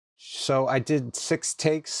So I did 6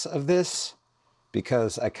 takes of this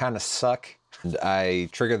because I kind of suck. And I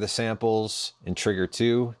trigger the samples in trigger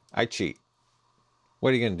 2. I cheat.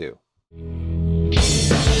 What are you gonna do?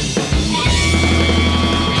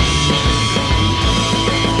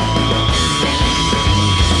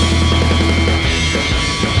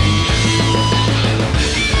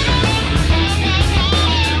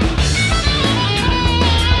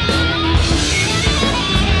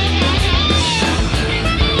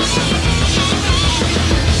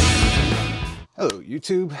 Hello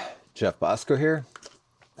YouTube, Jeff Bosco here.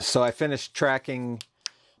 So I finished tracking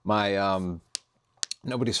my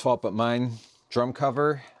Nobody's Fault But Mine drum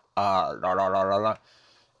cover, and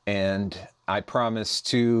I promised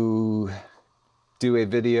to do a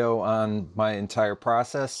video on my entire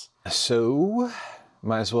process, so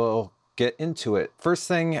might as well get into it. First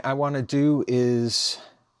thing I want to do is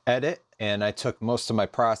edit, and I took most of my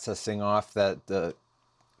processing off that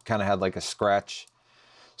kind of had like a scratch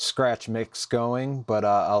mix going, but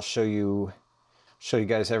I'll show you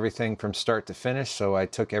guys everything from start to finish. So I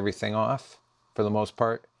took everything off for the most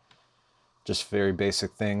part, just very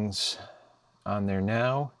basic things on there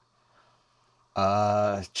now.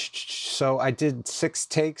 So I did 6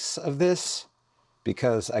 takes of this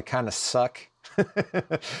because I kind of suck.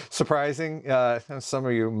 Surprising. Some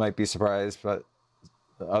of you might be surprised, but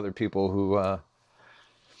other people who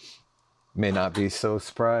may not be so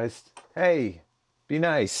surprised, hey, be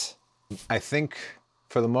nice. I think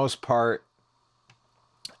for the most part,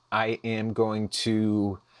 I am going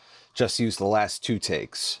to just use the last 2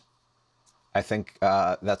 takes. I think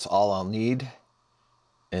that's all I'll need,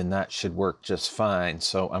 and that should work just fine.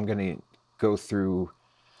 So I'm going to go through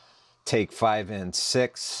take 5 and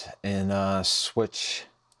 6 and switch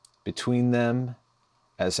between them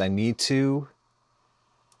as I need to.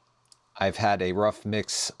 I've had a rough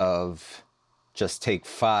mix of just take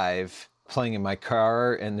 5 playing in my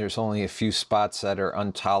car, and there's only a few spots that are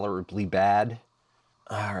intolerably bad.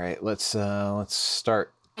 All right, let's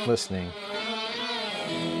start listening.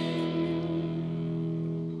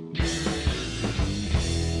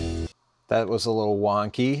 That was a little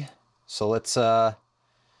wonky, so let's la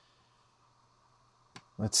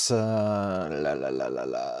la la la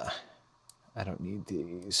la. I don't need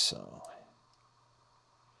these, so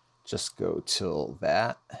just go till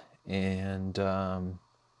that and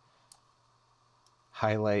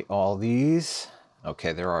highlight all these.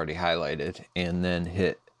 Okay, they're already highlighted, and then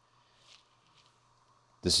hit,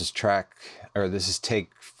 this is take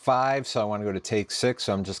 5, so I want to go to take 6,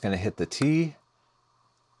 so I'm just going to hit the T,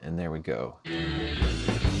 and there we go.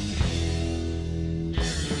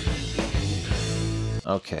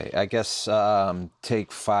 Okay, I guess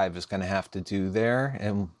take 5 is going to have to do there,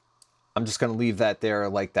 and I'm just going to leave that there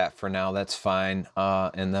like that for now. That's fine,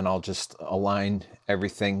 and then I'll just align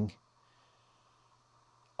everything.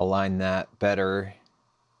 Align that better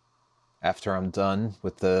after I'm done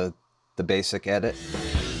with the basic edit.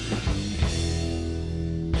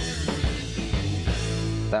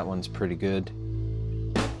 That one's pretty good.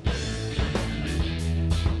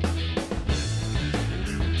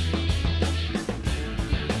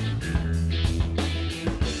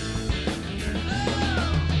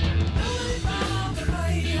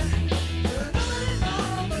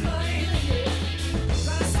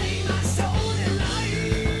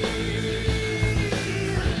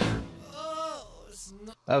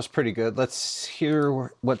 That was pretty good. Let's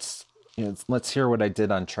hear let's hear what I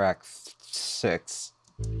did on track 6.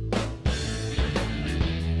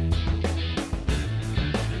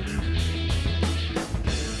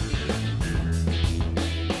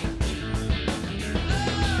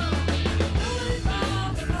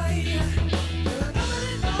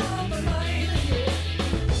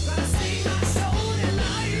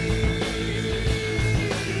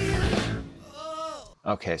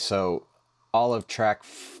 Okay, so all of track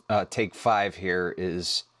take 5 here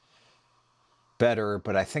is better,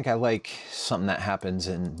 but I think I like something that happens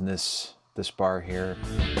in this bar here.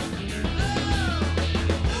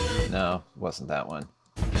 No, it wasn't that one.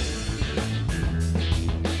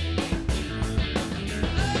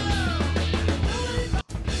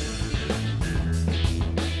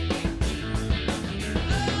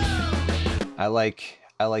 I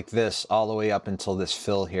like this all the way up until this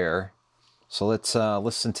fill here. So let's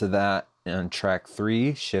listen to that on track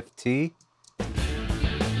 3, Shift T.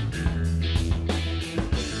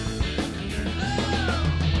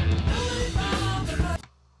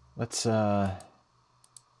 Let's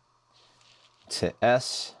hit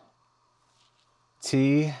S,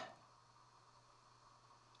 T,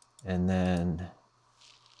 and then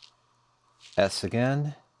S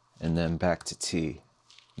again, and then back to T.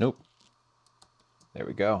 Nope. There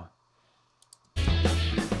we go.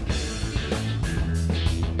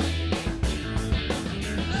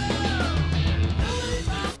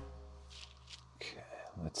 Okay,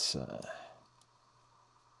 let's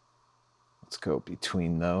go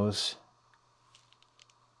between those.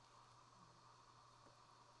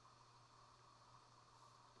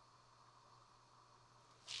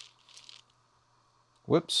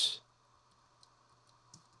 Whoops.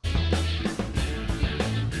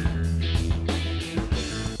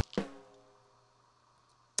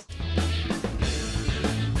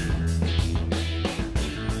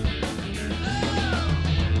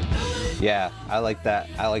 Yeah, I like that.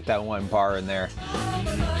 I like that one bar in there.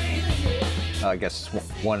 I guess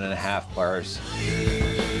it's 1.5 bars.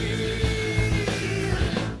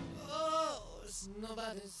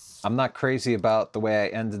 I'm not crazy about the way I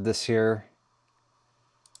ended this here.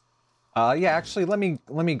 Yeah, actually, let me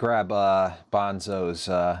grab Bonzo's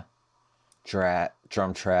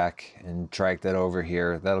drum track and drag that over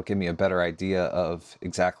here. That'll give me a better idea of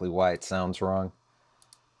exactly why it sounds wrong.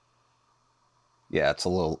 Yeah, it's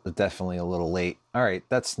definitely a little late. All right,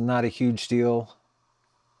 that's not a huge deal.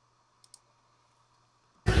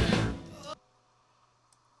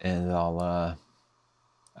 And I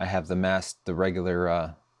have the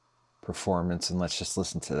regular performance, and let's just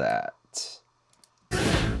listen to that.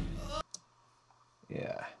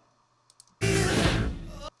 Yeah.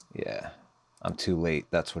 Yeah, I'm too late.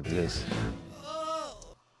 That's what it is.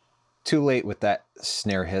 Too late with that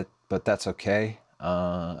snare hit, but that's okay.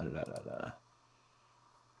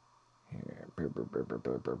 Here.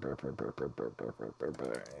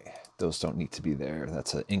 Those don't need to be there.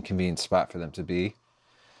 That's an inconvenient spot for them to be.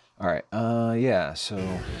 All right. Yeah. So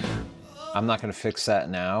I'm not going to fix that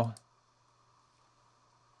now.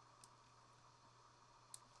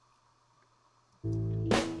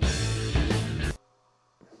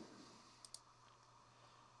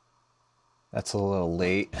 That's a little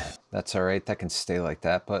late. That's all right. That can stay like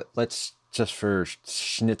that. But let's just for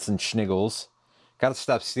schnitz and schniggles. Gotta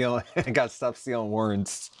stop stealing. Gotta stop stealing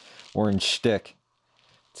Warren's shtick.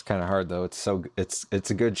 It's kind of hard though. It's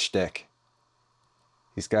a good shtick.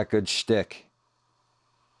 He's got good shtick.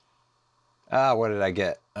 Ah, what did I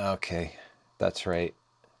get? Okay, that's right.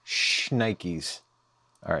 Schnikes.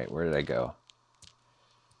 All right, where did I go?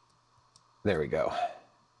 There we go.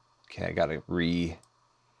 Okay, I gotta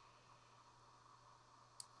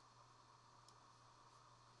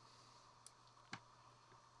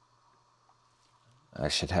I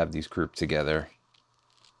should have these grouped together.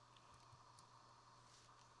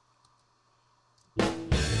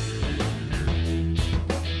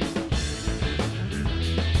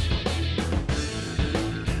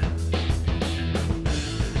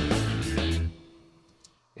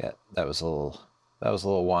 Yeah, that was a little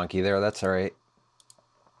wonky there. That's all right.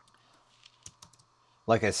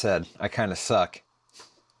 Like I said, I kind of suck.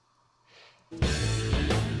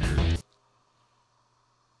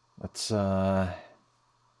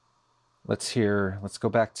 Let's go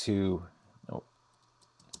back to, nope.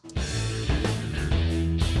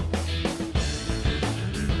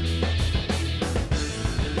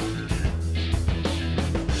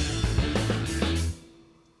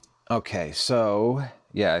 Okay, so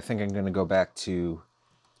yeah, I think I'm gonna go back to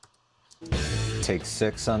take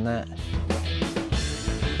 6 on that.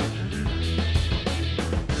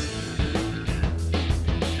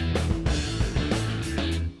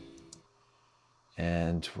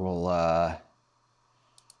 And we'll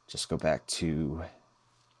just go back to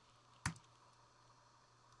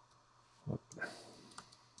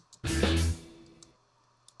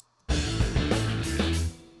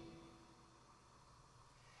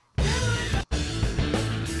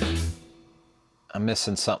I'm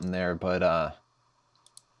missing something there, but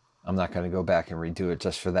I'm not going to go back and redo it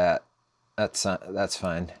just for that. That's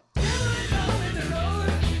fine.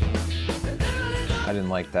 I didn't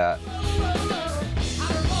like that.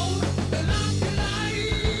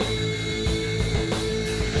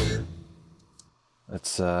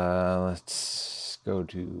 Let's go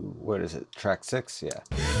to, what is it, track 6? Yeah.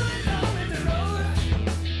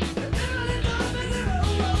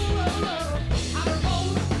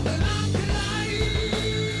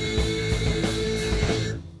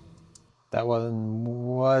 That one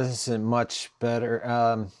wasn't much better.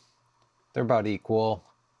 They're about equal.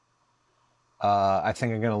 I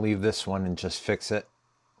think I'm gonna leave this one and just fix it,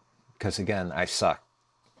 because again, I suck.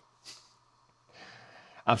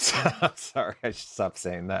 I'm sorry, I should stop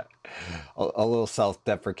saying that. A little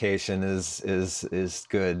self-deprecation is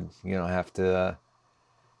good. You don't have to,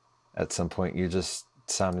 at some point, you're just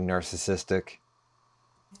sounding narcissistic.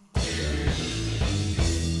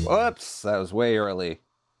 Whoops, that was way early.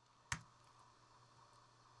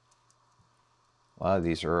 A lot of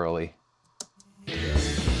these are early.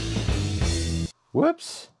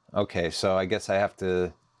 Whoops. Okay, so I guess I have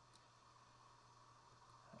to...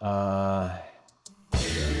 All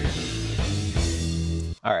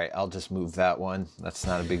right, I'll just move that one. That's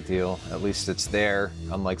not a big deal. At least it's there,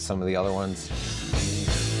 unlike some of the other ones.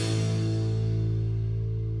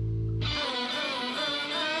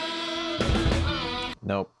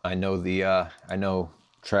 Nope, I know the I know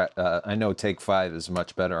take 5 is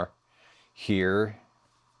much better here.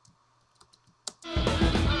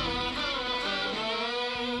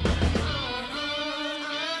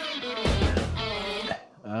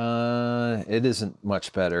 It isn't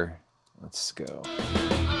much better. Let's go.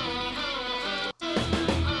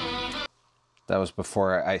 That was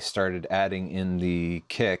before I started adding in the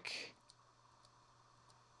kick.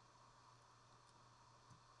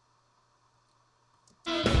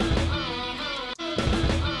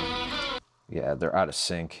 Yeah, they're out of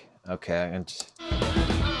sync. Okay,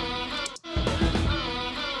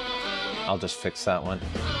 I'll just fix that one.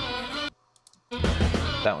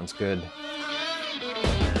 That one's good.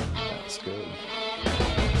 That's good.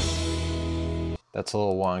 That's a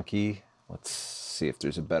little wonky. Let's see if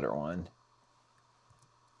there's a better one.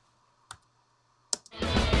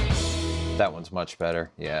 That one's much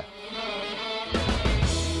better, yeah.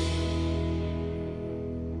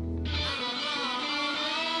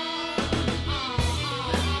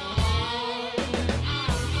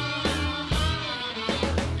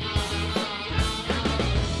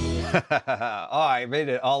 Oh, I made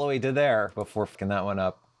it all the way to there before fucking that one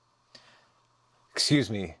up. Excuse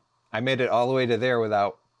me. I made it all the way to there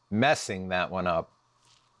without messing that one up.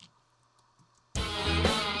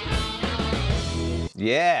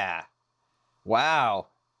 Yeah. Wow.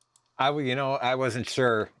 You know, I wasn't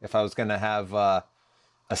sure if I was going to have a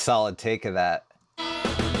solid take of that.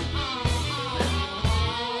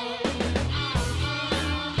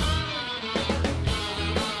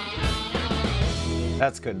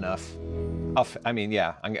 That's good enough. I mean,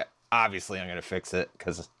 yeah, obviously I'm going to fix it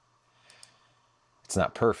because it's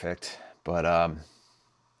not perfect, but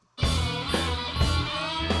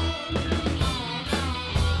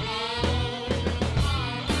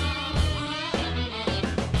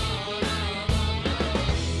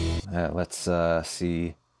let's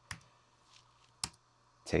see.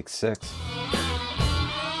 Take 6.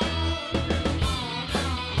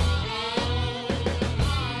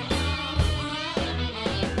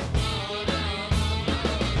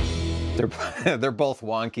 They're both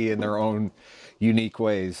wonky in their own unique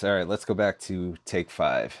ways. All right, let's go back to take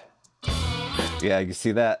 5. Yeah, you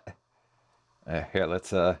see that? Here,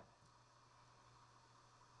 let's doop,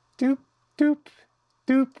 doop,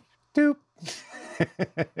 doop, doop.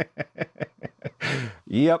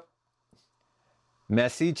 Yep.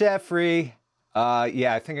 Messy Jeffrey.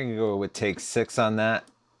 Yeah, I think I can go with take 6 on that.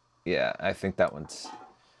 Yeah, I think that one's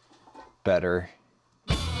better.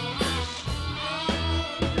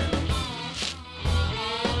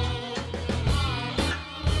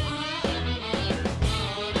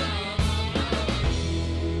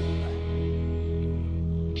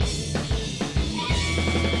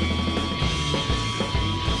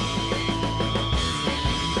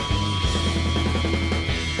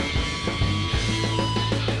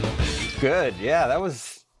 Good, yeah, that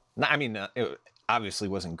was, I mean, it obviously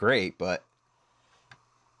wasn't great, but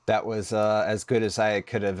that was as good as I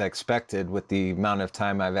could have expected with the amount of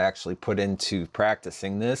time I've actually put into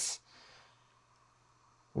practicing this,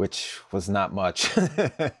 which was not much.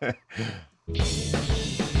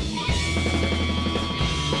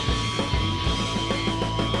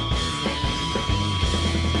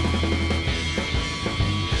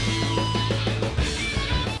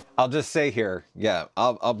 I'll just say here, yeah,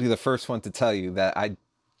 I'll be the first one to tell you that I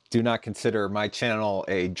do not consider my channel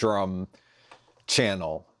a drum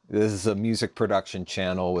channel. This is a music production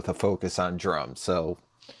channel with a focus on drums. So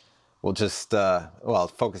we'll just, well,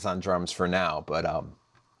 focus on drums for now, but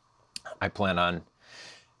I plan on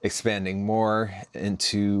expanding more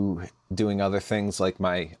into doing other things like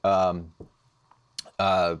my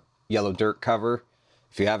Yellow Dirt cover.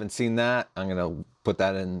 If you haven't seen that, I'm going to put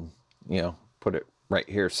that in, you know, put it right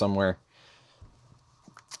here somewhere.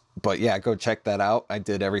 But yeah, go check that out. I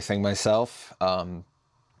did everything myself.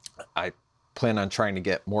 I plan on trying to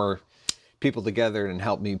get more people together and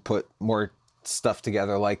help me put more stuff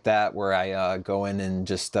together like that, where I go in and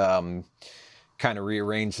just kind of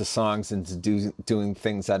rearrange the songs into doing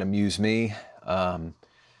things that amuse me.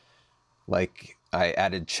 Like I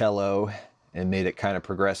added cello and made it kind of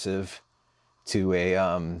progressive to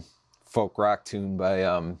a folk rock tune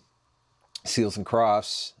by Seals and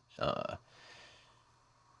Crofts.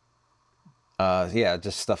 Yeah,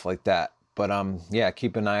 just stuff like that. But yeah,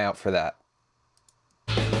 keep an eye out for that.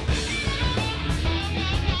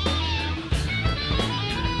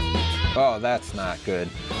 Oh, that's not good.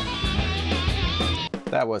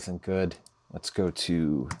 That wasn't good. Let's go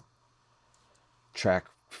to track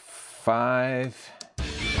 5.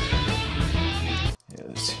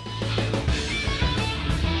 Yes.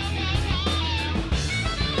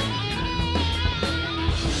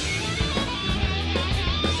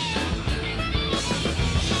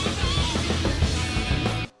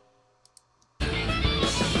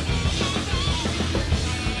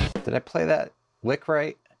 Did I play that lick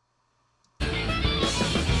right?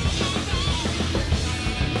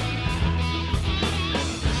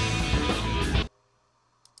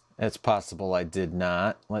 It's possible I did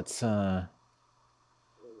not. Let's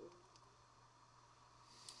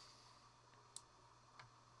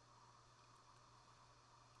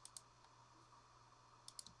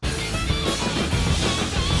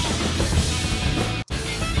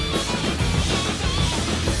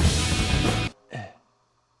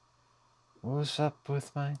what's up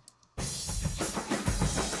with mine?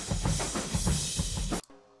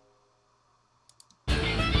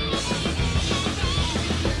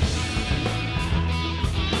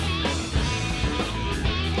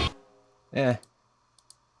 Eh.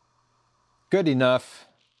 Good enough,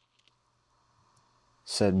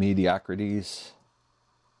 said mediocrities.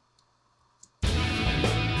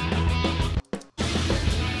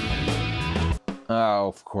 Oh,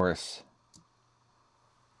 of course.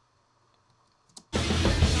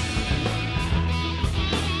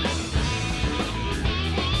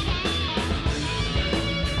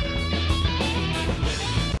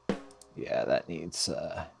 Yeah, that needs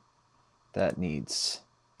a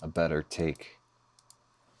better take.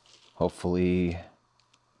 Hopefully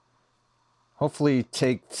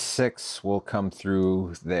take 6 will come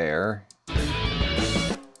through there.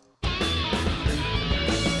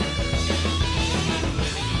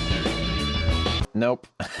 Nope.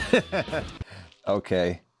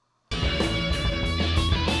 Okay.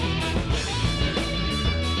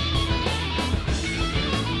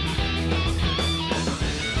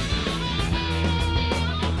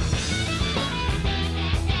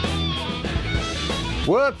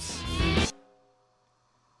 Whoops!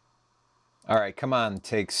 All right, come on,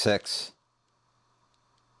 take 6.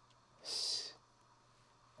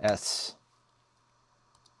 S.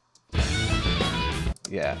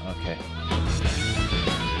 Yeah, okay.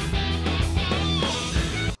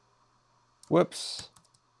 Whoops.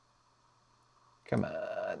 Come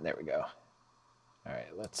on, there we go. All right,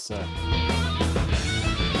 let's,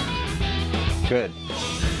 good.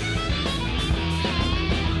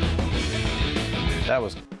 That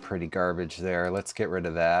was pretty garbage there. Let's get rid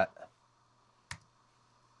of that.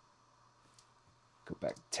 Go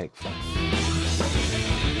back to take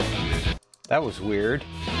 5. That was weird.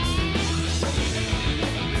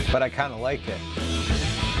 But I kind of like it.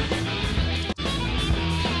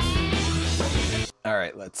 All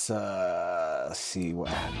right, let's see what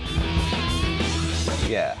happens.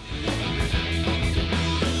 Yeah.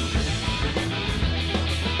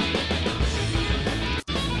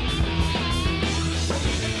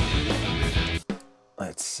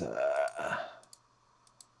 Let's,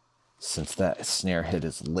 since that snare hit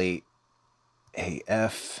is late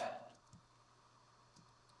AF.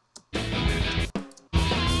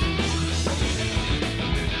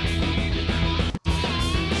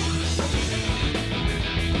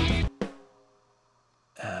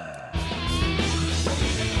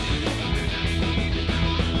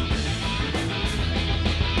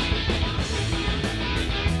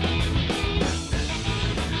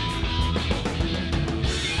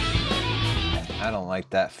 I don't like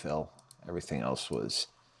that fill. Everything else was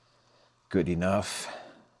good enough.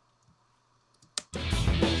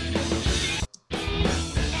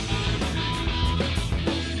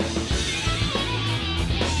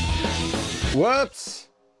 Whoops!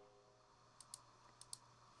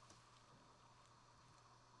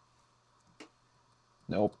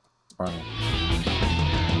 Nope. Wrong.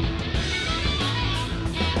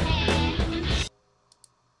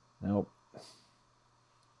 Nope.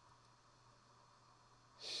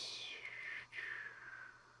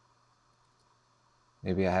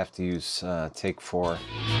 Maybe I have to use take 4.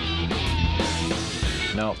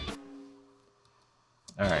 Nope.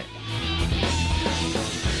 All right.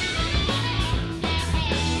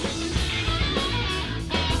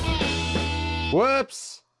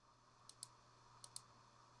 Whoops!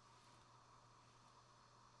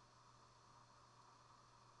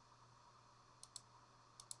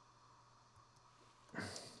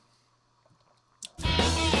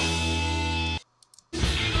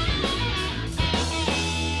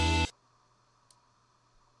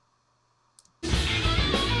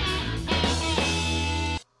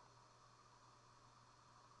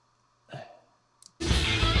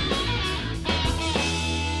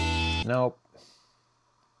 Nope.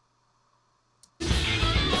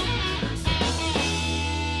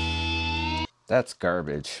 That's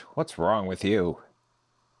garbage. What's wrong with you?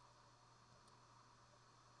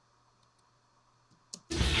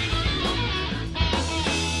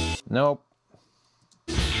 Nope.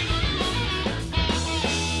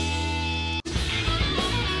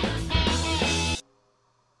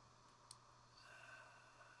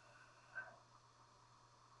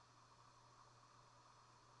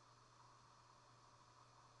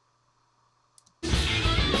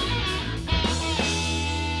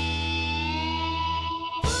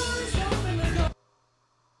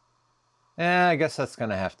 Yeah, I guess that's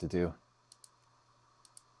gonna have to do.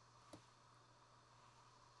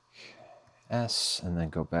 S, and then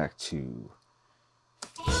go back to...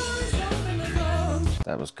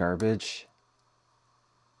 That was garbage.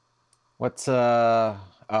 What's, oh,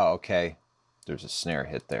 okay. There's a snare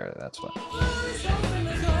hit there, that's what.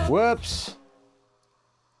 Whoops!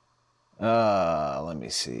 Let me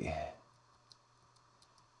see.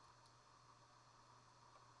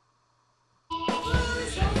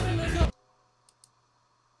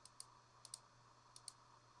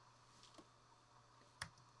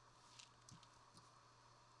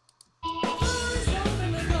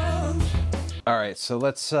 All right, so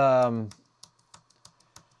let's,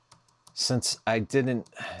 since I didn't,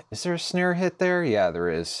 is there a snare hit there? Yeah, there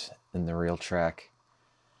is in the real track.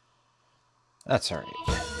 That's all right.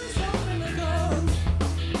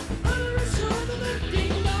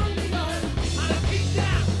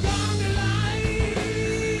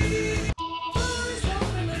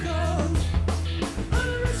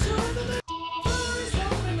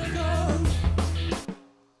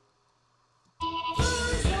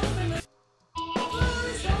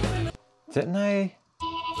 Didn't I?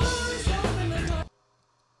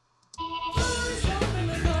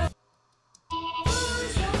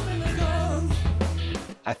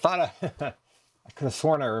 I thought I could have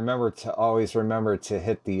sworn I always remember to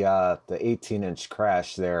hit the 18-inch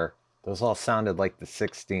crash there. Those all sounded like the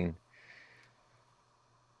 16.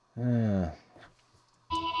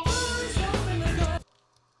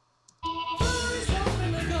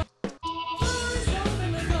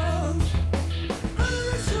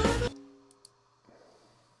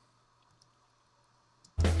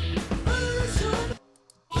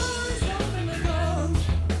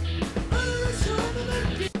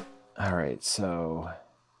 All right, so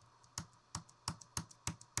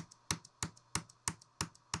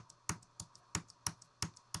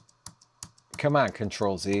come on,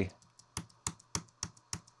 Control Z.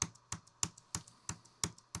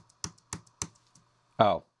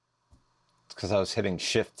 Oh, it's because I was hitting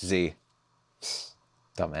Shift Z.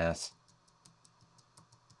 Dumbass.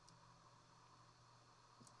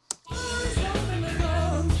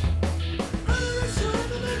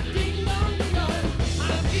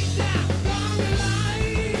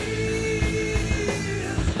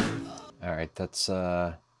 All right, that's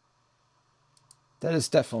that is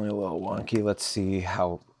definitely a little wonky. Let's see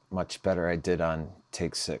how much better I did on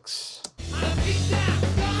take 6.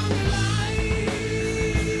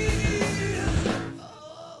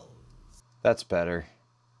 That's better.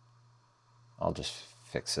 I'll just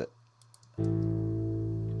fix it.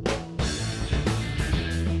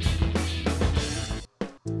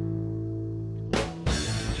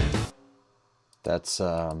 That's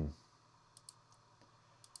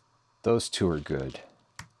those two are good.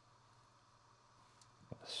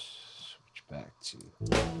 Let's switch back to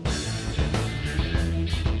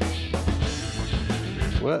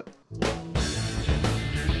what?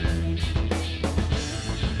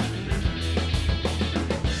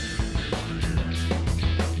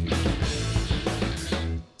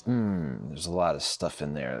 There's a lot of stuff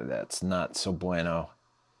in there that's not so bueno.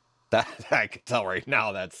 That I can tell right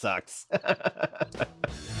now that sucks.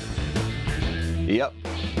 Yep.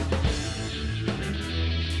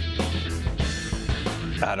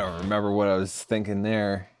 I don't remember what I was thinking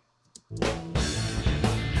there.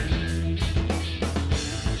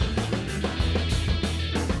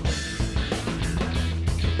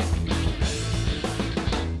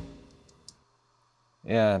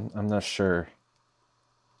 Yeah, I'm not sure.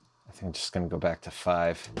 I think I'm just gonna go back to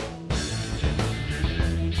 5.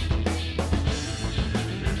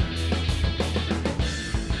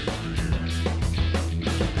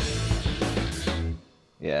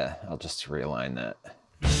 Yeah, I'll just realign that.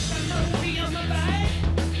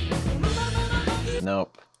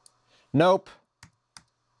 Nope. Nope.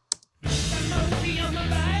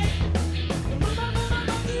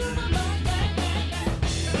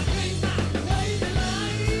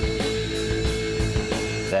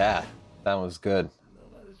 Yeah, that was good.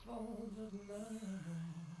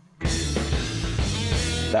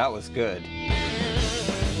 That was good.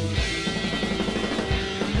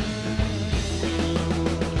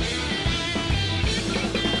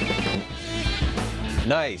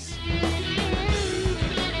 Nice.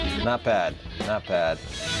 Not bad, not bad.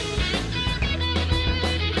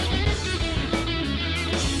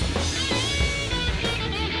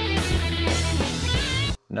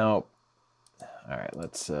 Nope. All right,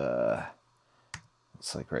 let's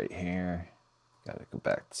looks like right here. Gotta go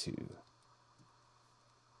back to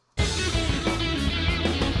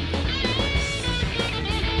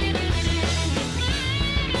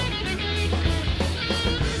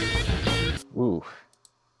ooh.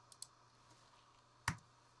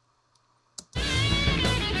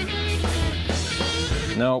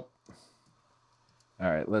 Nope.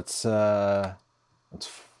 All right, let's no,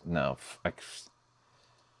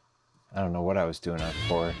 I don't know what I was doing that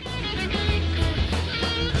for.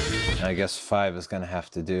 I guess 5 is gonna have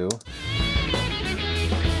to do.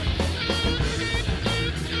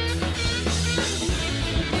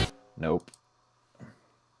 Nope.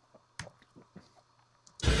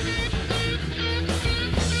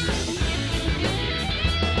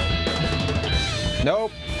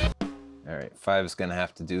 Nope. All right, 5 is gonna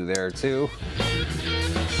have to do there too.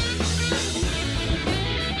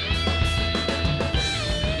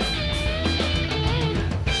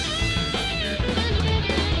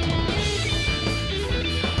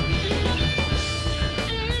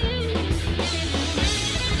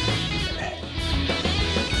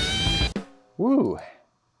 Woo.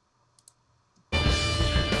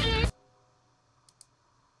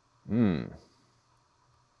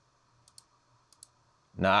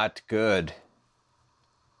 Not good.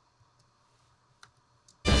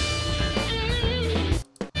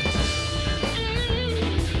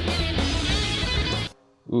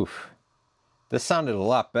 Oof. This sounded a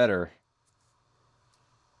lot better.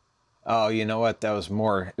 Oh, you know what? That was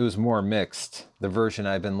more, it was more mixed. The version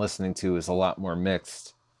I've been listening to is a lot more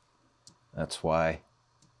mixed. That's why.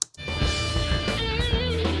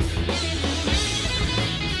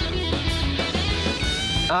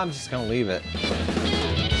 I'm just gonna leave it.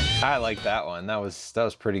 I like that one. That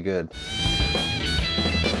was pretty good.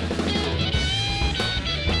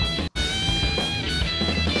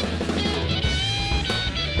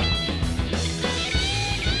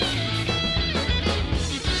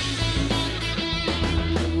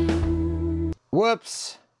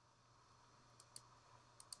 Whoops.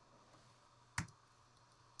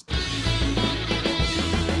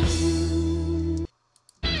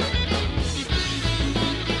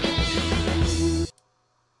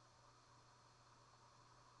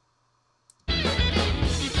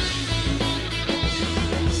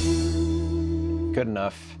 Good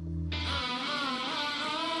enough.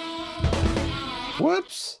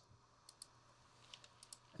 Whoops.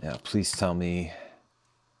 Yeah, please tell me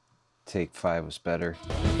take 5 was better.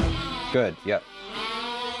 Good, yep.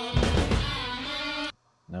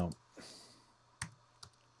 No.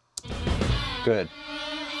 Good.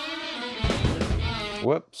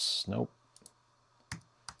 Whoops, nope.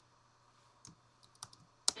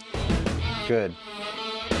 Good.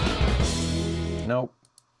 Nope.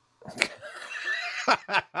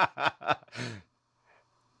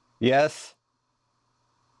 Yes.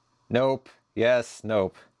 Nope. Yes.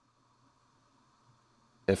 Nope.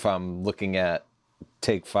 If I'm looking at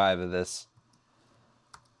take 5 of this.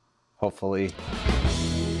 Hopefully.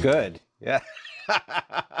 Good. Yeah.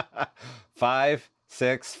 5,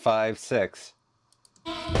 6, 5, 6.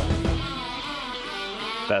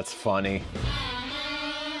 That's funny.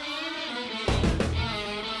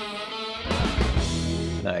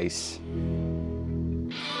 Nice.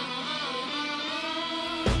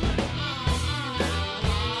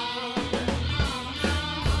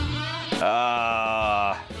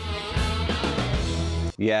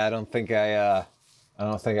 Yeah, I don't think I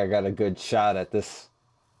got a good shot at this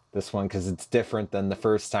one because it's different than the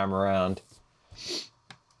first time around.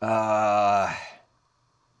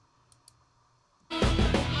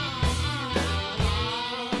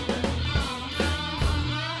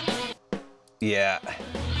 Yeah.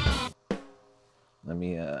 Let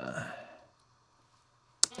me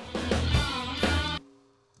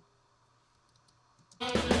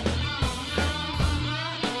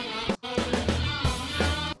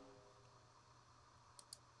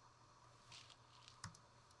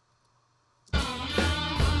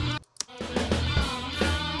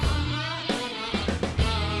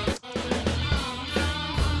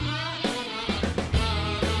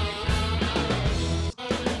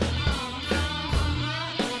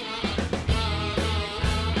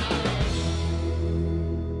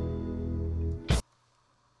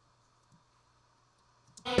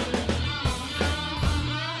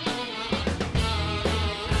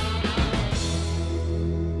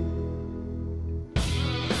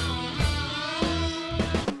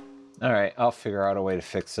All right, I'll figure out a way to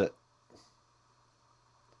fix it.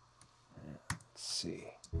 Let's see.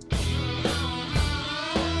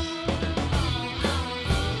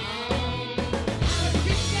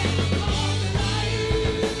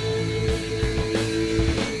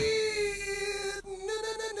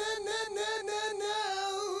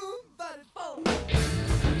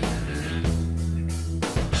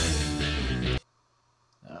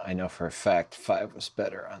 I know for a fact 5 was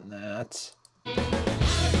better on that.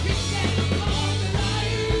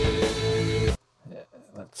 Yeah,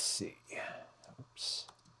 let's see. Oops.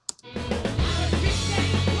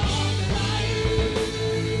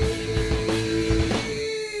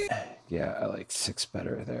 Yeah, I like 6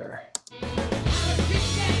 better there.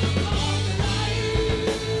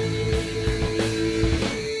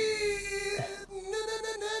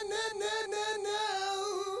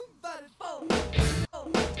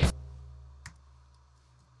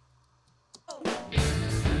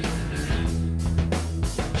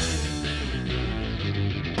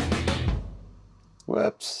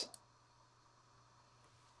 Whoops.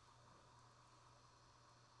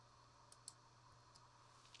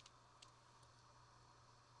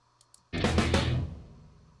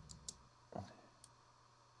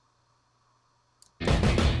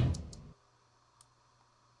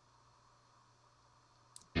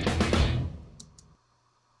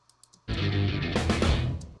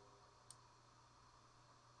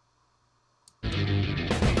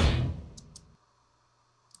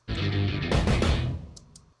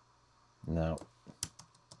 No.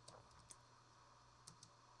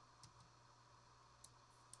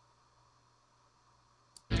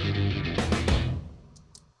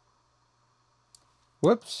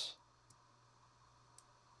 Whoops.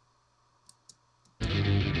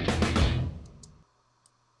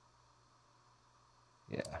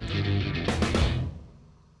 Yeah.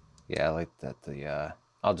 Yeah, I like that.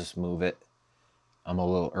 I'll just move it. I'm a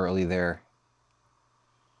little early there.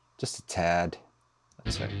 Just a tad.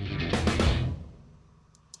 That's right.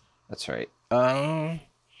 That's right.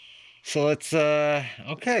 So let's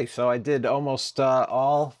okay, so I did almost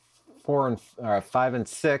all 5 and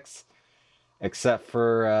 6 except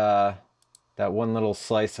for that one little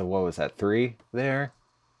slice of, what was that, 3 there.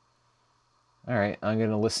 All right, I'm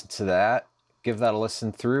gonna listen to that, give that a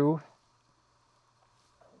listen through,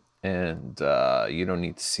 and you don't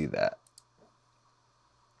need to see that.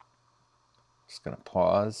 Just gonna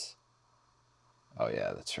pause. Oh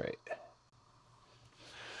yeah, that's right.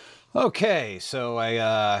 Okay, so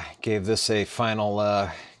I gave this a final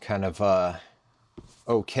kind of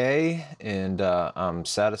okay, and I'm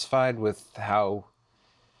satisfied with how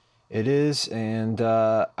it is, and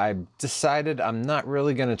I decided I'm not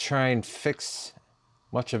really going to try and fix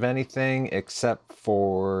much of anything except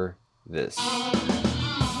for this.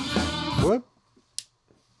 Whoop.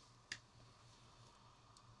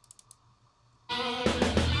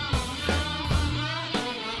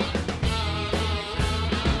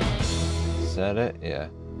 Is that it? Yeah.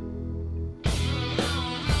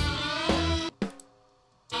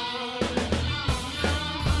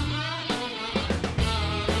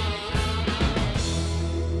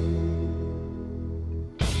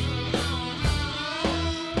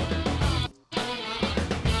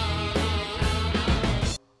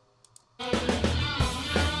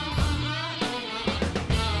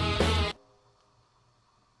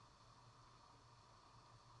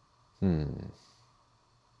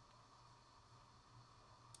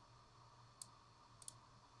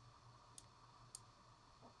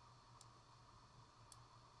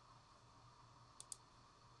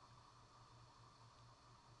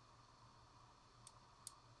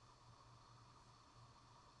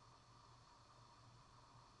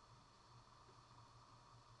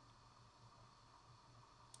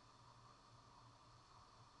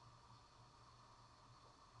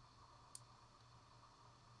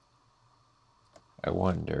 I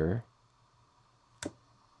wonder. I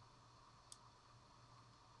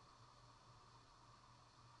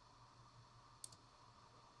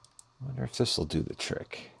wonder if this will do the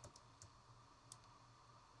trick.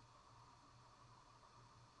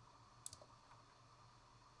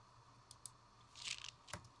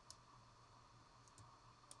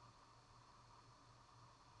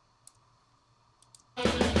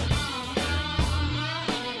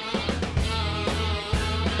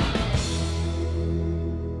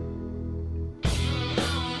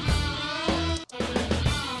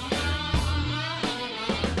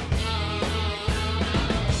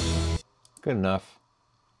 Good enough.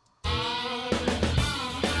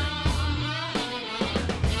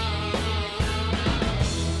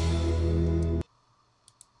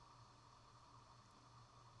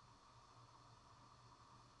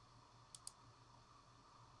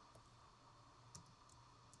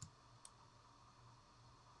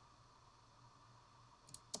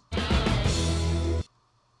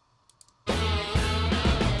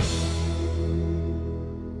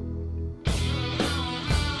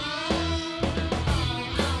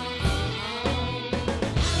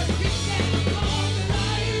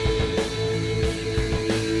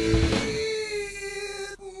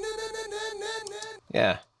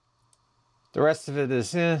 yeah, the rest of it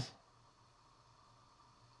is, the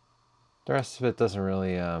rest of it doesn't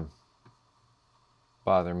really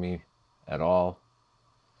bother me at all.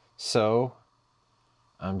 So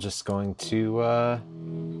I'm just going to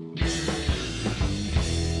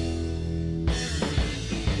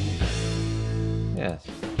yeah,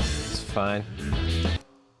 it's fine.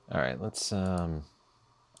 All right, let's all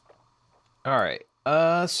right,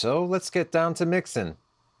 so let's get down to mixing.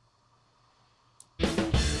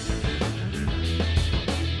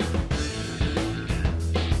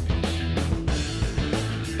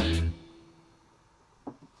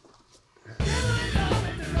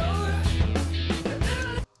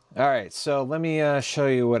 All right, so let me show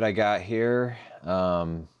you what I got here.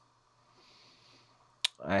 I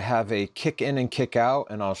have a kick in and kick out,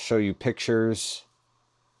 and I'll show you pictures.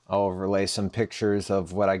 I'll overlay some pictures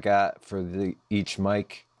of what I got for each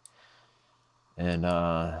mic. And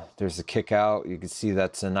there's a kick out. You can see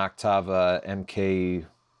that's an Oktava MK.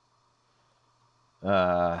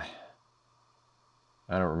 I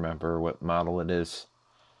don't remember what model it is.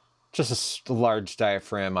 Just a large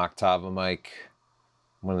diaphragm Oktava mic.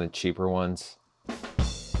 One of the cheaper ones.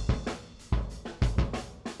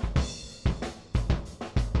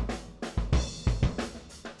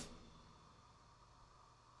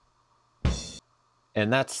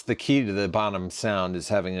 And that's the key to the bottom sound, is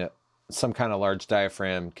having some kind of large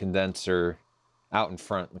diaphragm condenser out in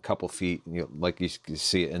front, a couple feet, like you can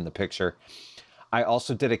see it in the picture. I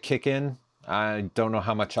also did a kick in. I don't know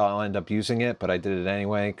how much I'll end up using it, but I did it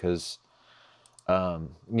anyway because,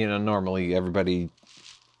 you know, normally everybody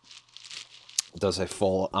does a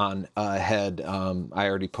full on head. I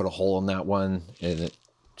already put a hole in that one and it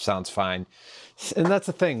sounds fine. And that's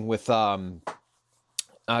the thing with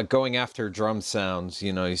going after drum sounds.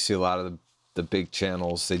 You know, you see a lot of the big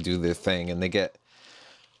channels, they do their thing and they get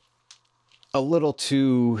a little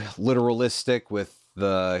too literalistic with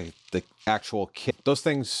the actual kick. Those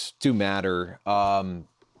things do matter. But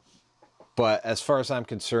as far as I'm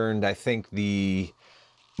concerned, I think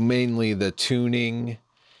mainly the tuning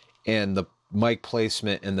and the mic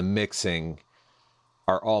placement and the mixing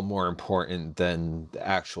are all more important than the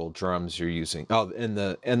actual drums you're using. Oh, and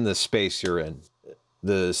the space you're in.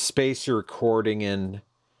 The space you're recording in,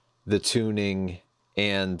 the tuning,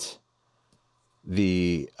 and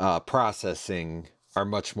the processing are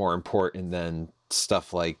much more important than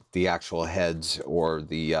stuff like the actual heads or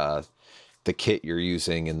the kit you're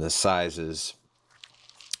using and the sizes.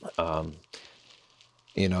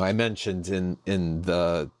 You know, I mentioned in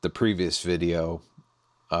the previous video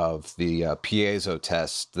of the piezo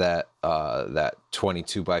test that that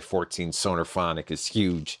 22x14 Sonor Phonic is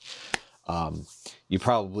huge. You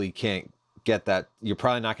probably can't get that. You're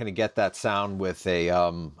probably not going to get that sound with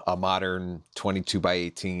a modern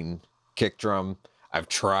 22x18 kick drum. I've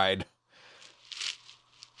tried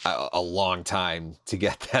a long time to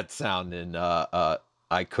get that sound, and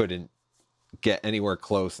I couldn't get anywhere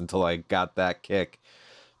close until I got that kick.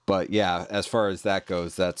 But yeah, as far as that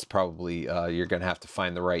goes, that's probably you're gonna have to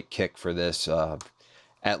find the right kick for this.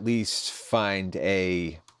 At least find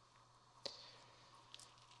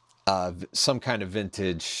some kind of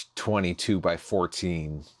vintage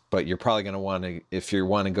 22x14. But you're probably gonna want to, if you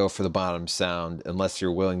want to go for the bottom sound, unless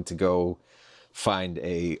you're willing to go find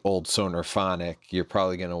a old Sonor Phonic, you're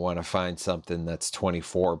probably gonna want to find something that's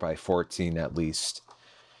 24x14 at least.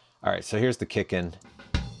 All right, so here's the kick in.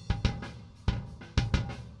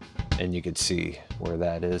 And you can see where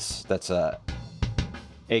that is. That's a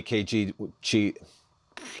AKG.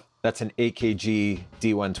 That's an AKG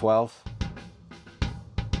D112.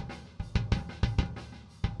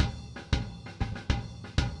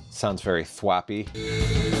 Sounds very thwappy.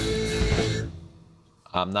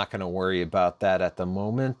 I'm not going to worry about that at the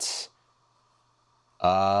moment.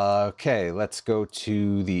 Okay, let's go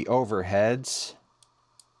to the overheads.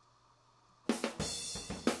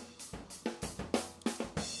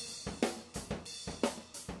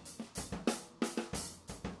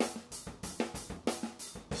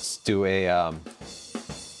 Do a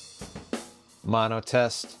mono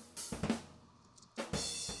test.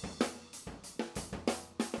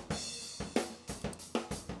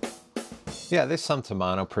 Yeah, they sum to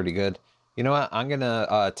mono pretty good. You know what? I'm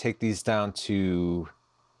gonna take these down to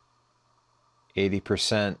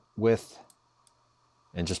 80% width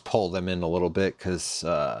and just pull them in a little bit, because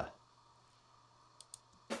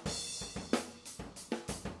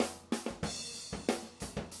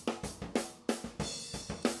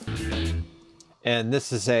and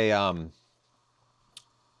this is a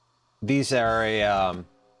these are a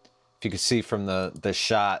if you can see from the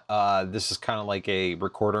shot, this is kind of like a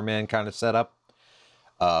recorder man kind of setup.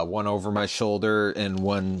 one over my shoulder and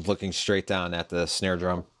one looking straight down at the snare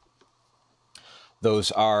drum.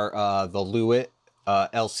 Those are the Lewitt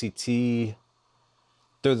LCT.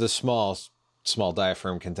 They're the small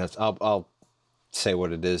diaphragm condenser. I'll say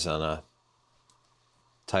what it is on a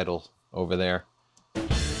title over there.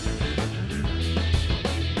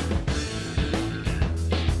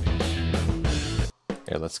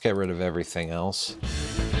 Here, let's get rid of everything else.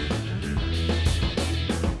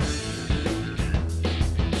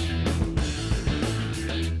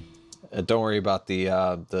 Don't worry about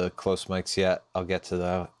the close mics yet. I'll get to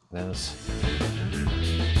those.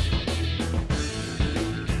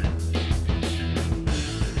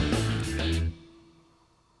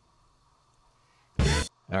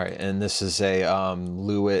 All right, and this is a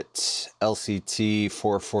Lewitt LCT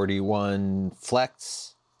 441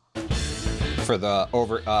 Flex for the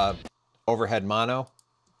overhead mono.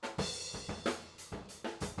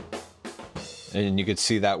 And you can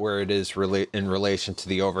see that where it is in relation to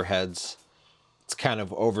the overheads. It's kind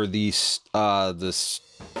of over these over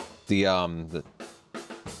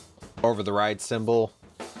the ride cymbal,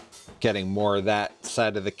 getting more of that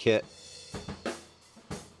side of the kit.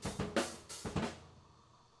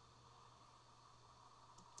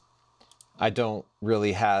 I don't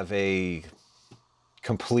really have a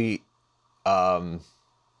complete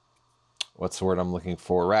what's the word I'm looking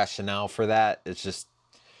for, rationale for that. It's just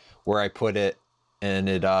where I put it, and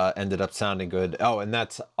it ended up sounding good. Oh, and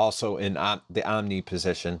that's also in the omni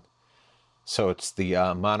position. So it's the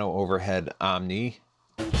mono overhead omni.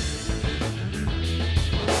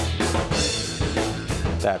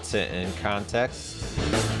 That's it in context.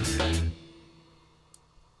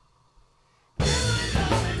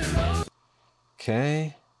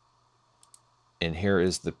 Okay. And here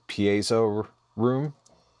is the piezo room.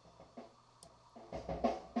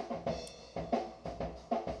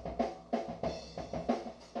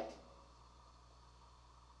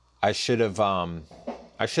 I should have done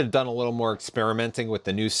a little more experimenting with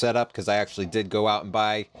the new setup, because I actually did go out and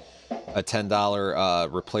buy a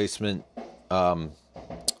 $10 replacement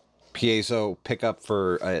piezo pickup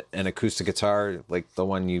for an acoustic guitar, like the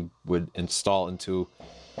one you would install into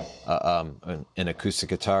an acoustic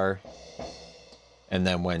guitar, and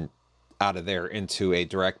then went out of there into a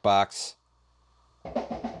direct box.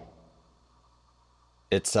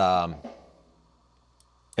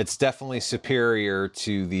 It's definitely superior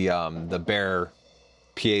to the bare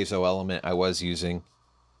piezo element I was using,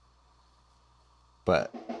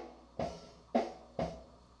 but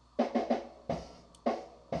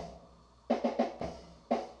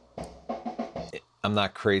I'm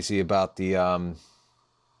not crazy about the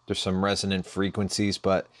there's some resonant frequencies,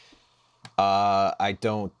 but I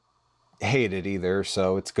don't hate it either,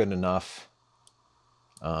 so it's good enough.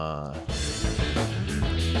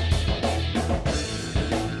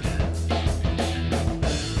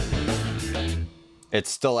 It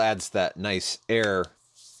still adds that nice air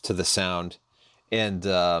to the sound, and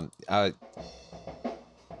a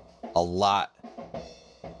lot.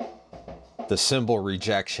 The cymbal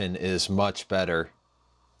rejection is much better,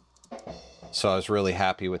 so I was really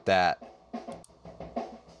happy with that.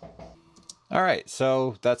 All right,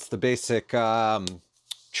 so that's the basic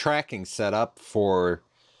tracking setup for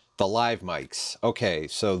the live mics. Okay,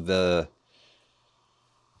 so the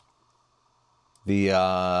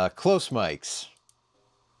close mics.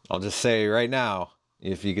 I'll just say right now,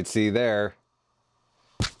 if you could see there,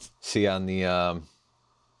 see on the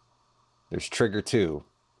there's trigger 2.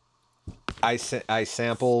 I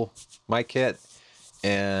sample my kit,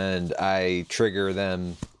 and I trigger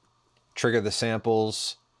the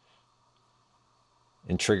samples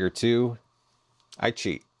in trigger 2. I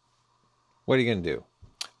cheat. What are you gonna do?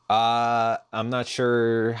 I'm not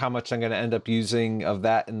sure how much I'm gonna end up using of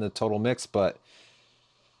that in the total mix, but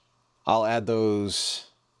I'll add those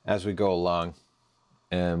as we go along,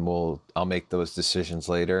 and I'll make those decisions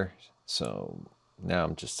later. So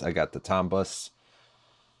now I got the tom bus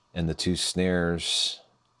and the 2 snares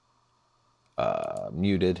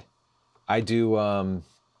muted. I do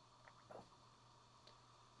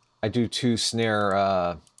 2 snare.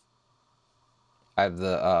 I have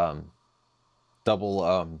the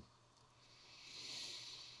double.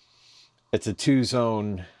 It's a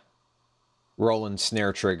 2-zone Roland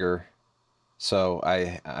snare trigger, so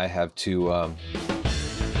I have 2.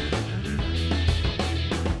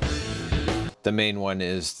 The main one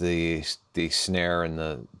is the snare, and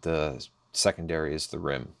the secondary is the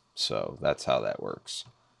rim. So that's how that works.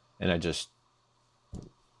 And I just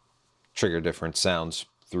trigger different sounds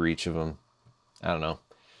through each of them. I don't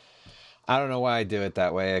know why I do it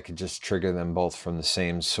that way. I could just trigger them both from the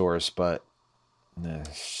same source, but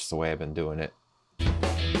it's just the way I've been doing it.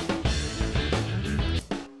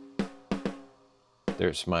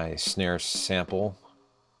 There's my snare sample,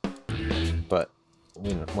 but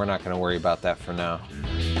we're not going to worry about that for now.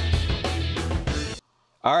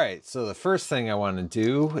 All right, so the first thing I want to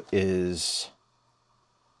do is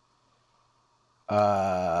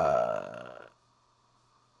go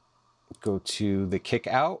to the kick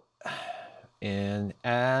out and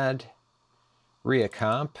add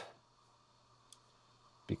Recomp,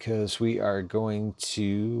 because we are going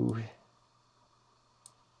to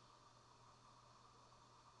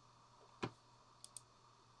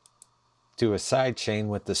do a side chain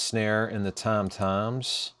with the snare and the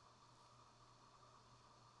tom-toms.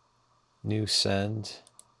 New send.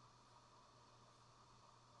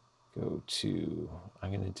 Go to,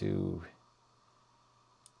 I'm going to do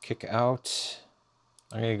kick out.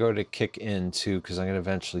 I'm going to go to kick in too, because I'm going to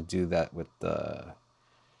eventually do that with the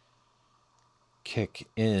kick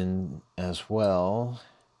in as well.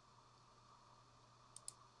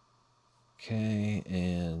 Okay,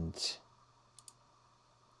 and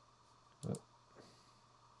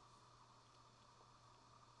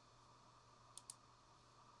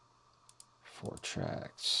 4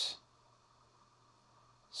 tracks.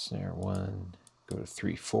 Snare 1, go to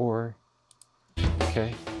 3, 4.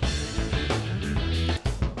 Okay.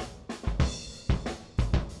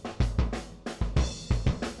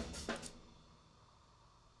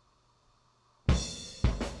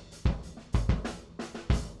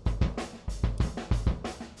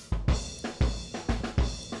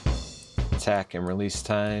 Attack and release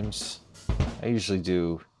times. I usually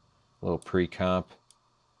do a little pre-comp.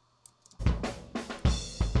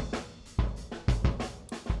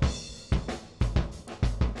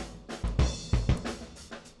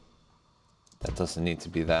 That doesn't need to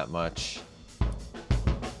be that much.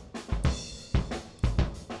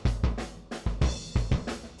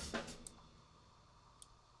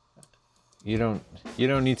 You don't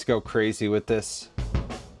need to go crazy with this.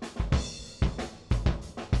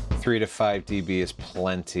 3 to 5 dB is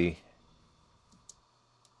plenty.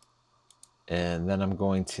 And then I'm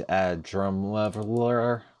going to add drum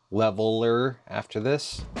leveler after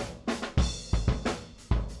this.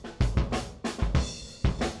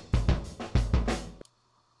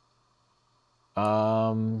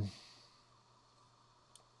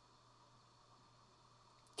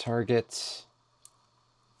 Target.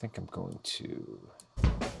 I think I'm going to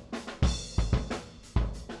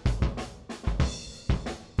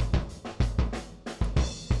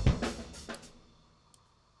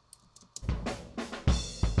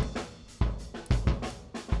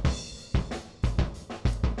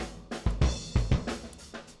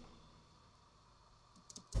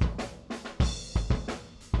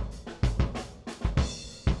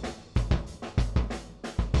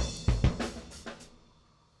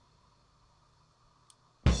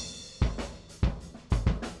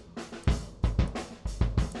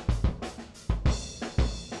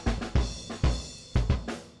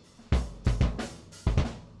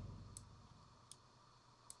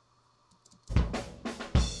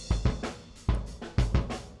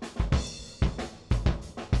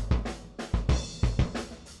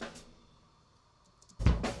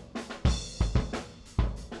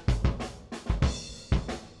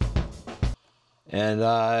And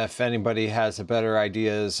if anybody has a better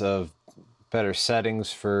ideas of better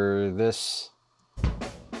settings for this,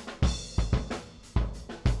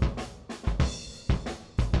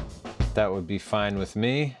 that would be fine with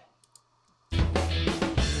me.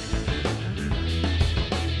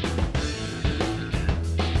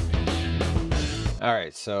 All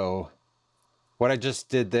right, so what I just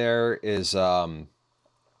did there is I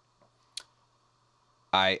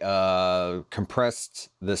compressed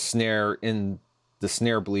the snare in the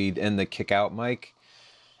snare bleed in the kick out mic,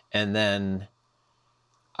 and then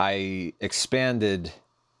I expanded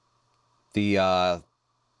the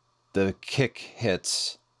kick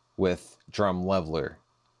hits with drum leveler.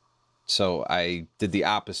 So I did the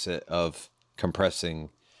opposite of compressing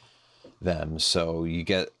them, so you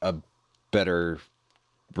get a better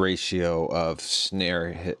ratio of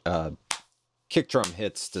snare hit, kick drum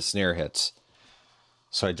hits to snare hits.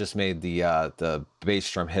 So I just made the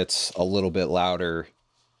bass drum hits a little bit louder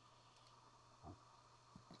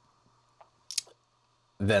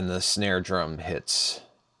than the snare drum hits,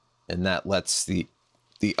 and that lets the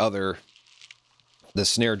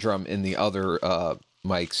snare drum in the other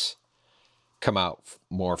mics come out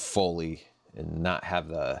more fully and not have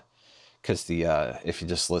the, because if you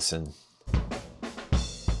just listen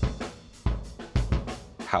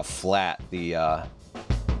how flat the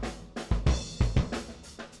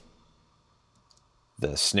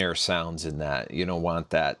snare sounds in that, you don't want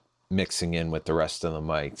that mixing in with the rest of the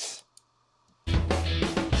mics.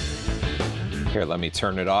 Here, let me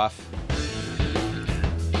turn it off.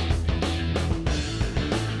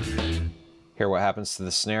 Hear what happens to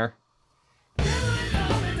the snare?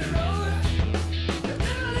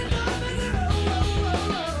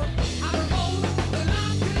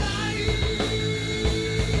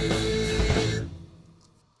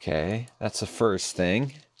 Okay, that's the first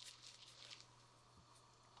thing.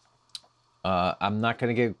 I'm not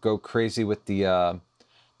gonna go crazy with the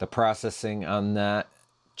processing on that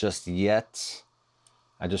just yet.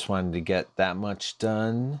 I just wanted to get that much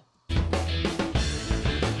done.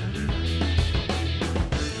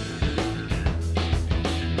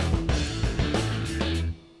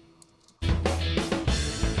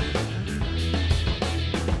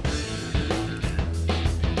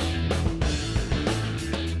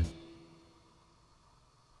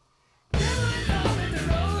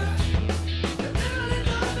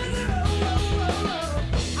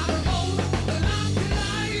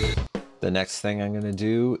 The next thing I'm going to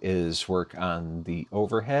do is work on the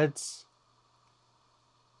overheads.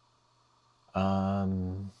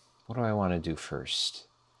 What do I want to do first?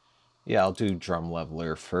 Yeah, I'll do drum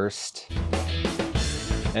leveler first.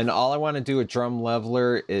 And all I want to do with drum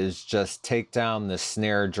leveler is just take down the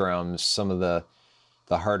snare drums, some of the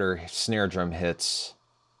harder snare drum hits.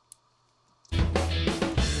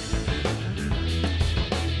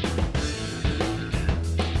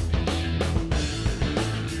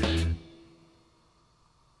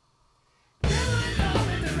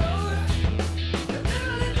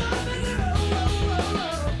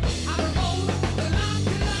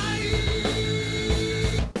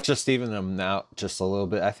 Just even them out just a little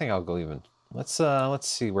bit. I think I'll go even. Let's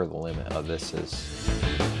see where the limit of this is.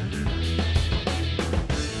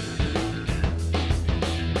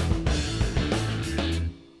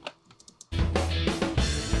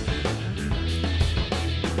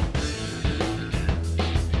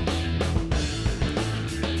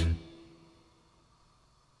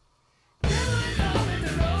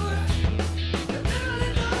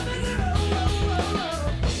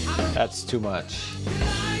 That's too much.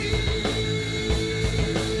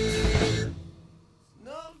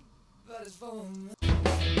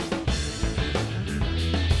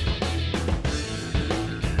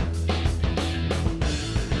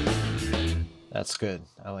 That's good.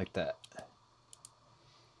 I like that.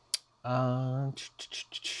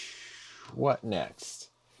 What next?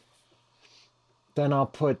 Then I'll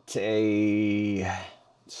put a,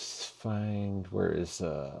 let's find, where is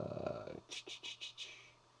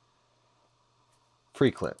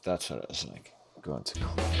free clip. That's what it was like. Go into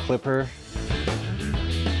clipper.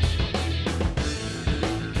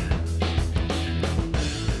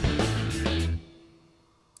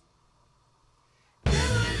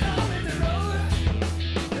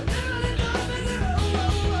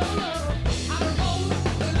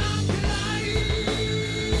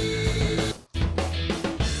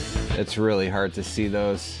 It's really hard to see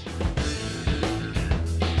those.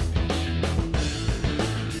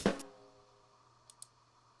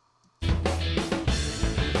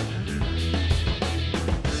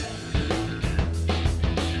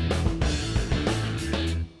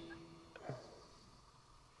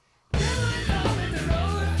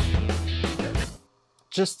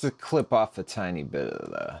 Just to clip off a tiny bit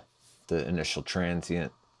of the initial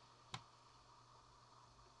transient.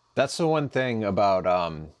 That's the one thing about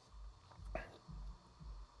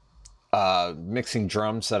mixing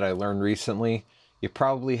drums that I learned recently. You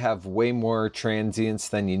probably have way more transients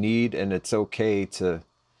than you need, and it's okay to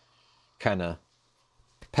kind of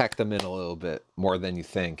pack them in a little bit more than you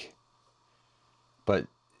think. But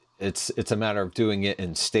it's a matter of doing it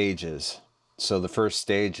in stages. So the first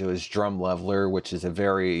stage was drum leveler, which is a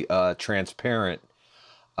very transparent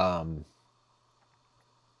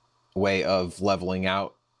way of leveling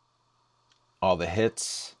out all the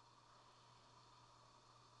hits.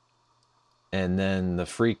 And then the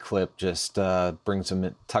free clip just brings them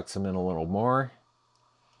in, tucks them in a little more.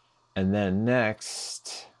 And then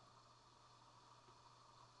next,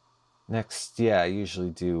 yeah, I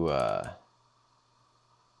usually do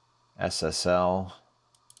SSL.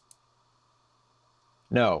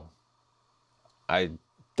 No,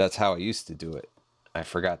 that's how I used to do it. I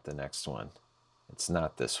forgot the next one. It's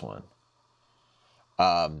not this one.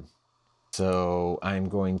 So I'm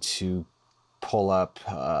going to pull up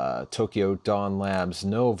Tokyo Dawn Labs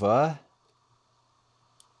Nova,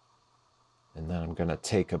 and then I'm gonna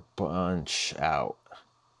take a bunch out.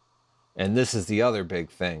 And this is the other big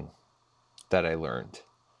thing that I learned.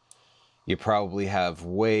 You probably have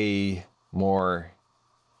way more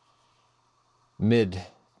mid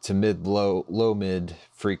to low mid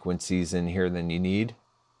frequencies in here than you need.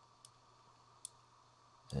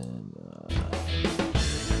 And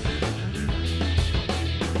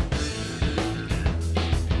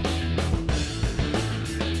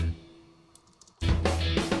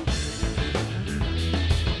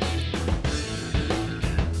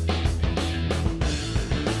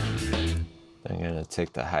I'm going to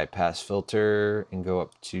take the high pass filter and go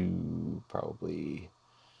up to probably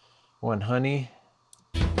 1 honey.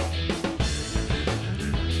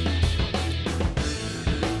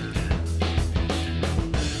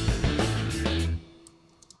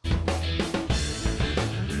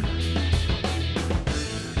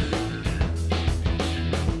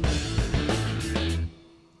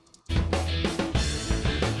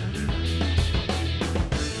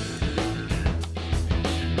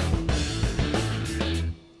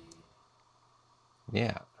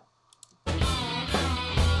 Yeah.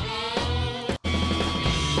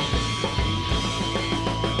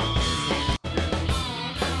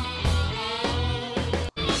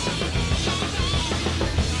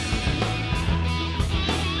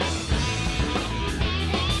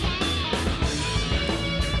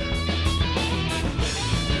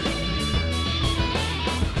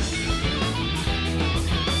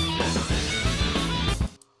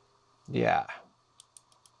 Yeah.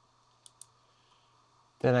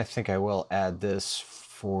 Then I think I will add this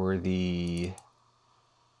for the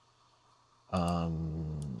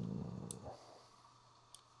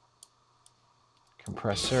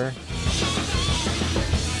compressor.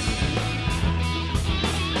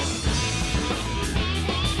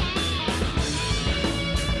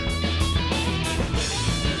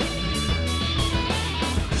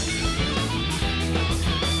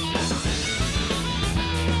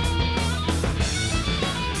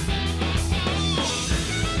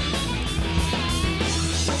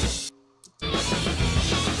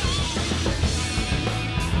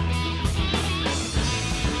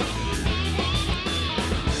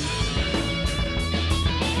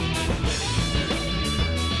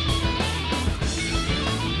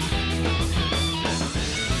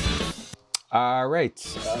 All right.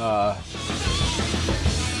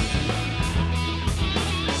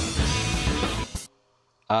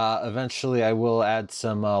 Eventually I will add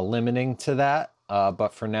some limiting to that, but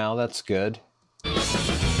for now that's good.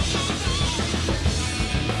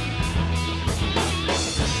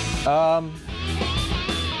 I'm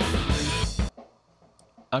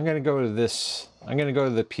gonna go to this. I'm gonna go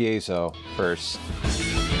to the piezo first.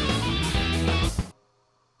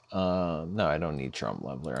 No, I don't need drum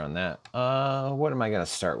leveler on that. What am I gonna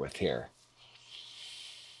start with here?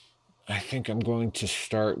 I think I'm going to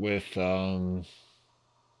start with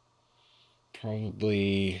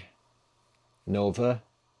probably Nova.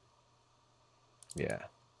 Yeah.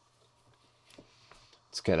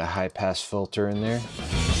 Let's get a high pass filter in there.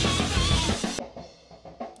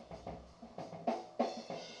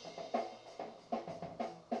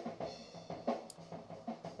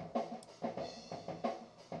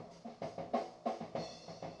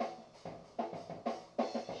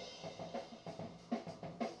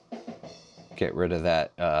 Get rid of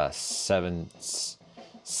that 6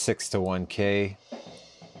 to 1K.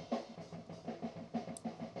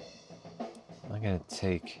 I'm gonna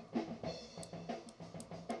take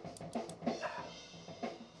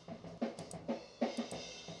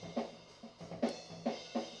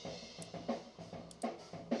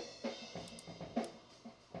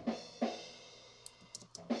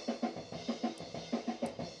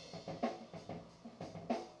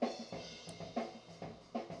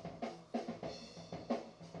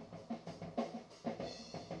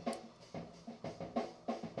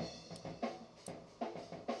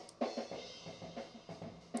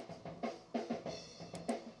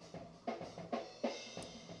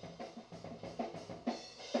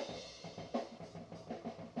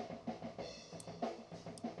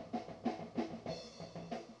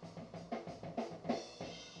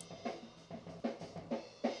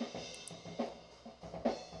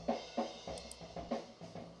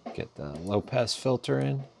get the low pass filter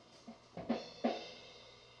in.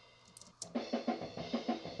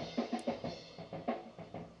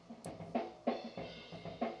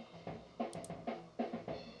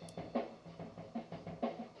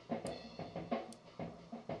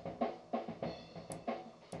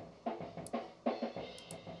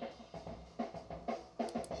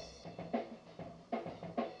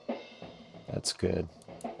 That's good.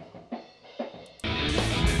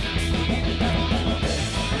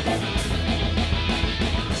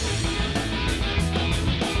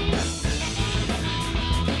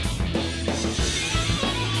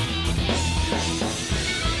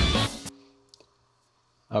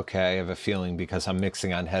 Okay, I have a feeling because I'm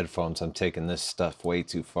mixing on headphones, I'm taking this stuff way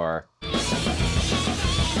too far.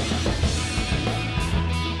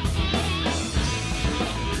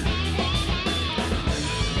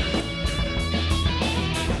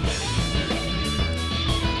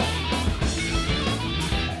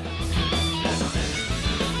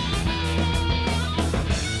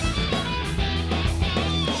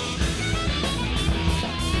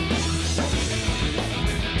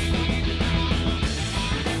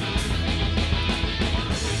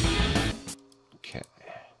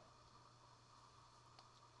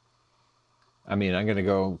 I mean, I'm gonna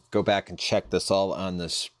go back and check this all on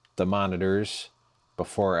the monitors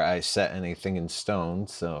before I set anything in stone.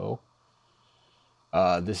 So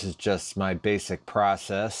this is just my basic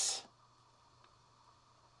process.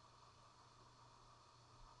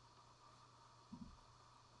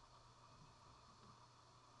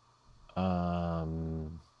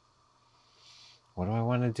 What do I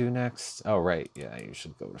want to do next? Oh, right. Yeah, you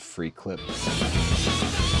should go to free clip.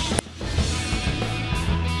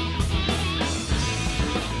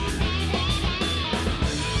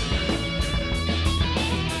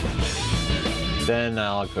 Then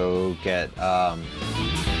I'll go get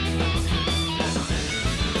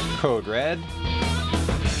Code Red,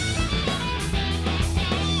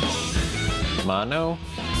 Mono,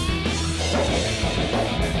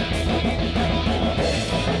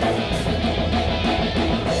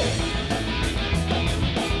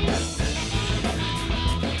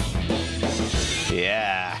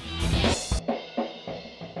 yeah.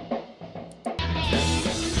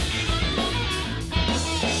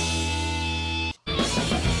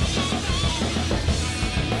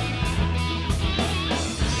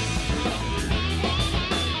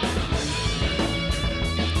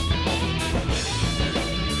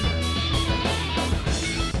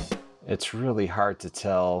 It's really hard to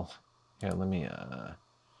tell. Here, let me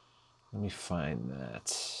find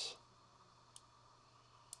that.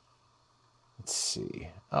 Let's see.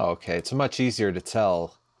 Oh, okay. It's much easier to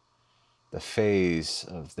tell the phase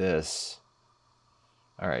of this.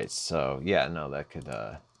 All right. So yeah, no, that could.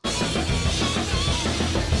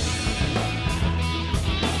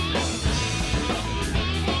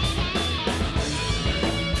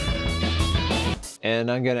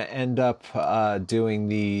 And I'm gonna end up doing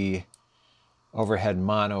the overhead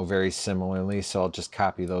mono very similarly, so I'll just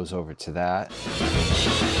copy those over to that.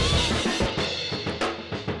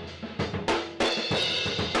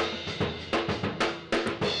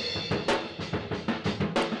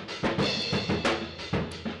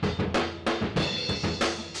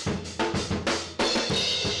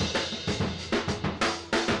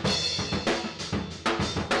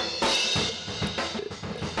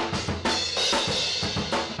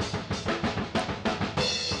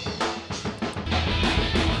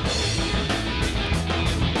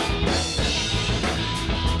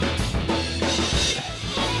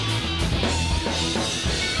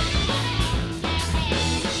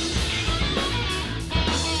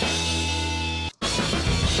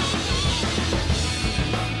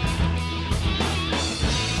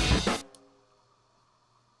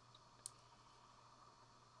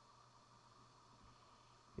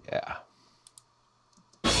 Yeah.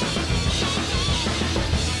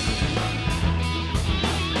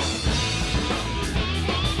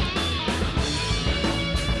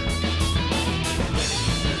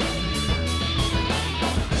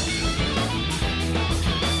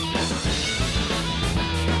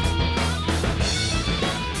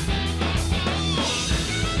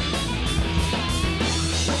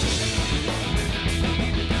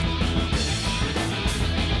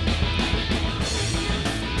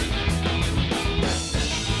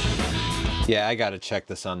 Yeah, I gotta check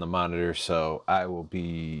this on the monitor, so I will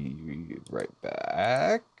be right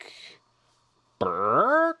back.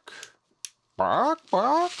 Bark.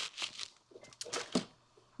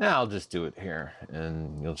 Now I'll just do it here,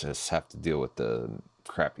 and you'll just have to deal with the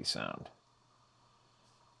crappy sound.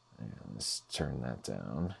 And let's turn that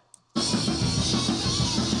down.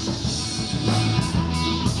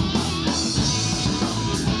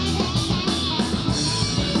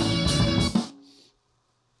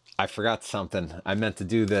 I forgot something. I meant to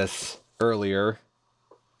do this earlier.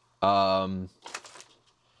 I'll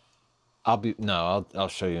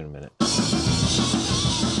show you in a minute.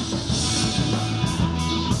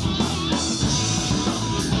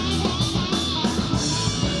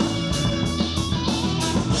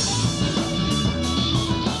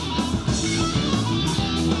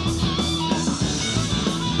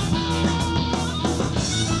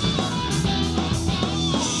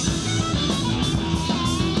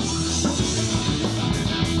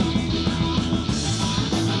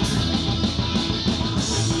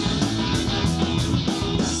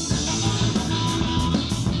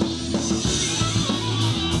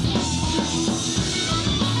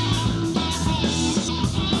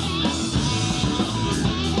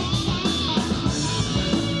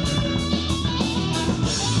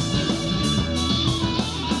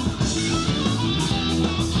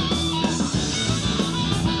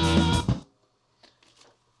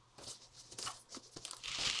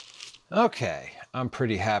 Okay, I'm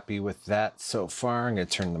pretty happy with that so far. I'm going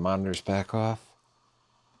to turn the monitors back off.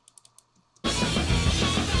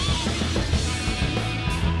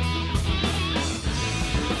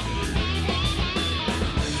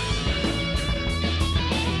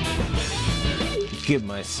 Give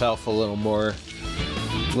myself a little more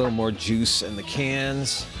juice in the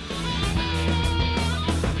cans.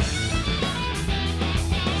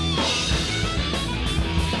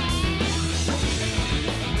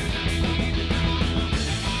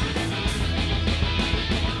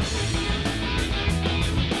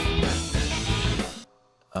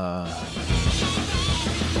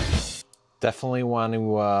 Definitely want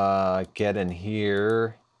to get in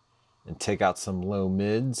here and take out some low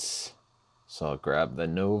mids. So I'll grab the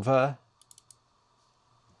Nova.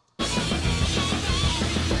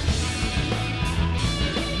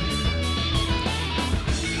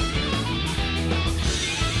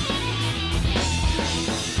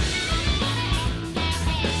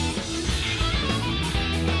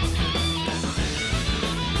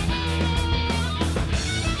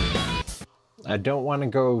 I don't want to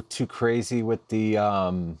go too crazy with the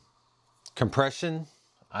compression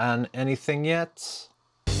on anything yet.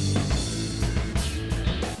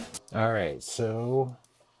 All right, so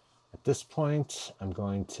at this point, I'm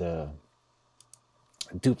going to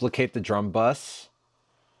duplicate the drum bus.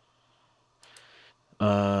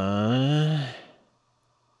 I'm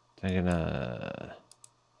gonna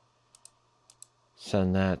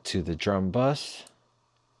send that to the drum bus.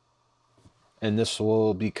 And this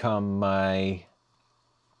will become my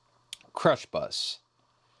crush bus.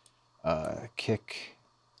 Kick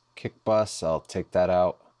bus, I'll take that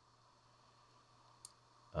out.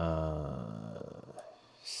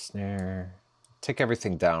 Snare, take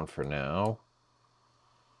everything down for now,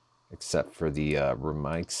 except for the room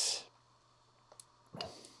mics.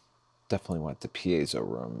 Definitely want the piezo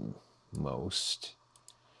room most.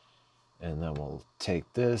 And then we'll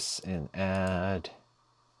take this and add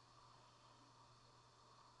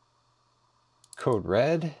code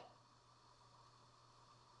red.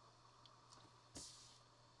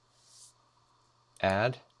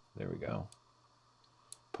 Add, there we go.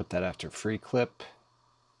 Put that after free clip.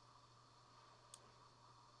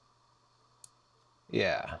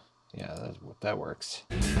 Yeah, that works.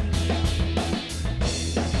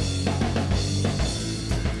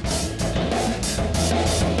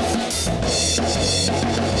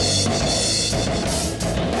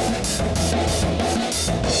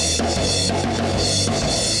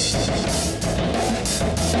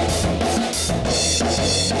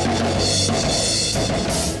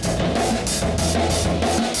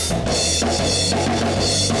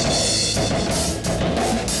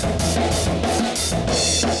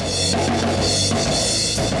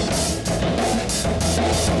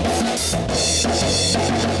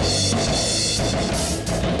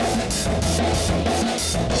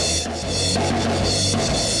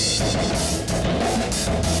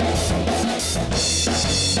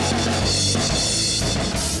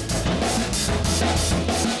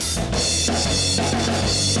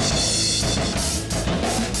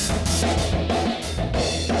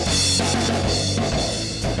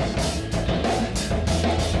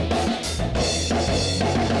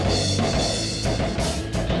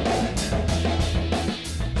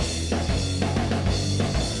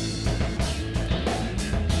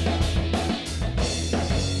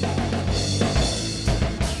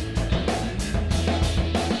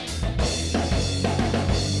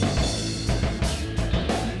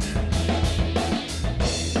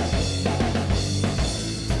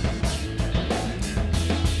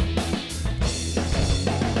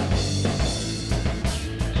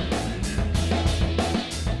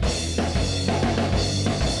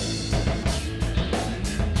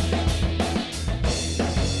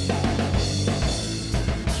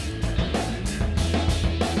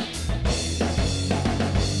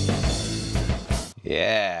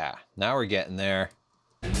 Yeah, now we're getting there.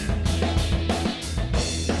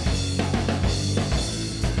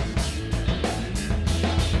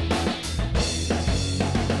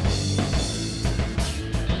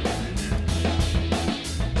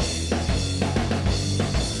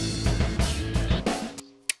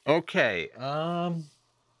 Okay,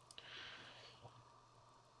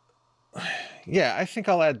 yeah, I think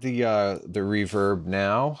I'll add the reverb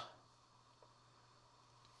now.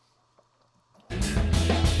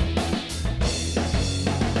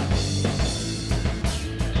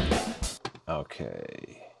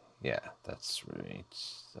 Okay, yeah, that's right.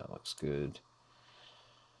 That looks good.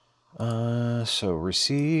 So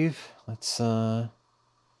receive. Let's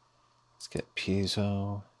get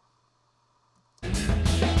piezo.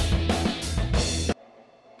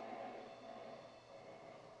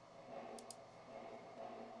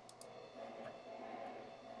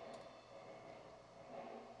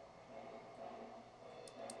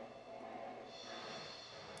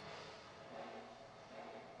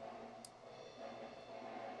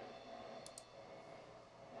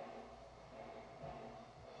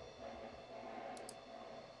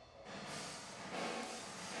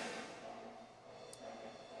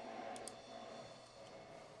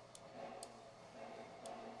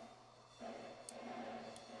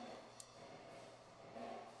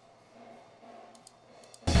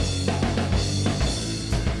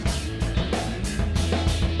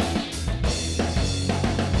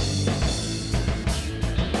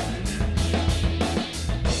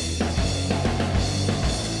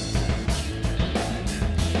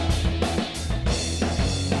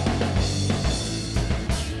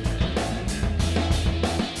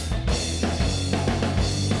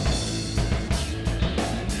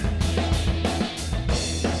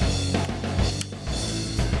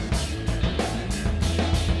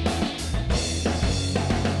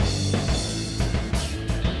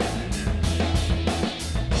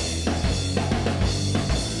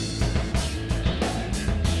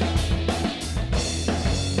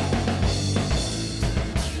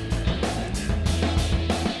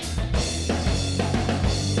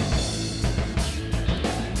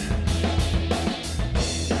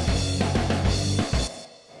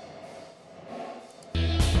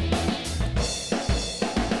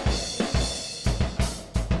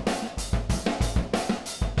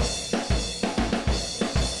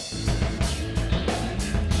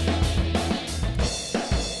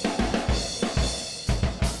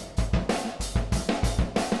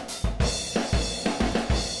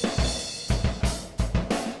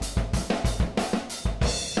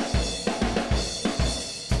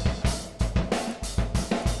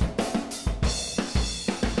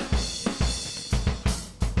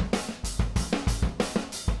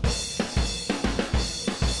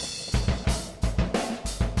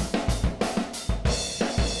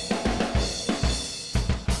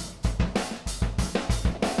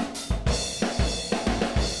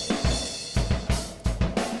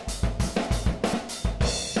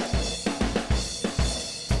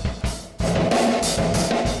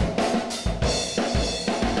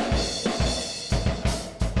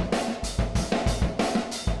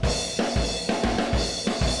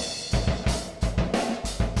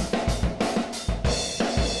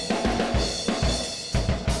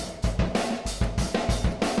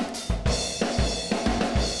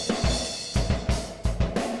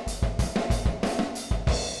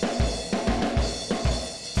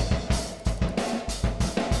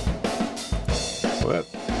 Whoop.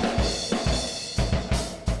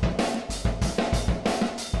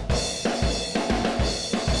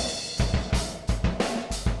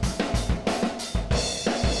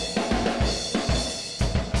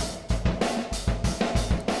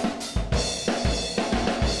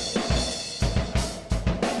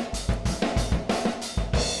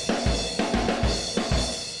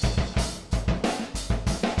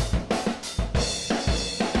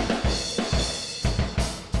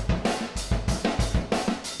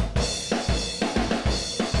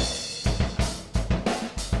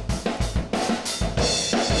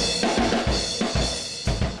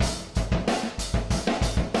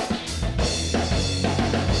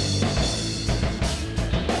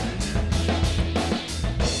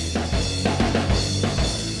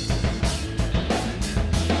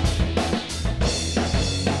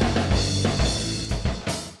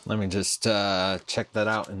 Let me just check that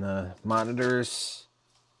out in the monitors.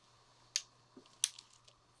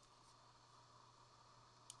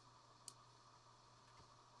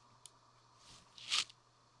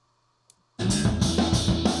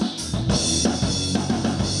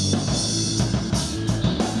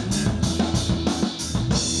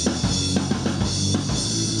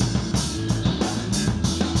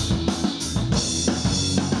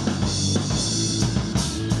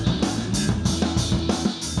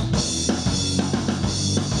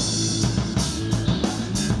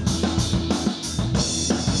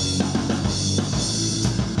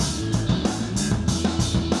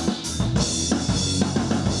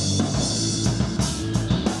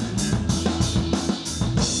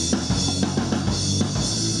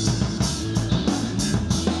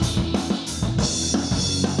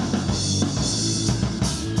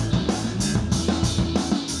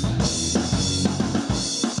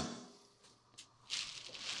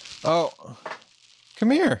 Oh,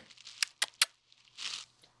 come here.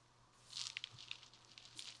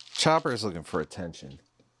 Chopper's looking for attention.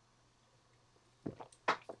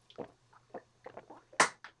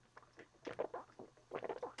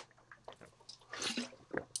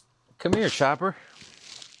 Come here, Chopper.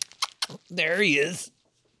 There he is.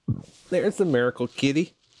 There's the miracle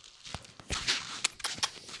kitty.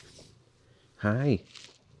 Hi.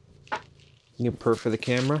 You purr for the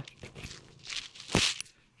camera?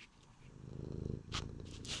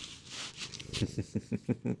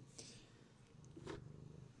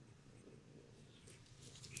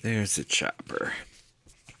 There's the Chopper.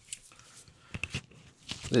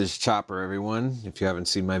 There's Chopper, everyone. If you haven't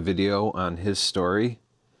seen my video on his story,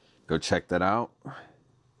 go check that out.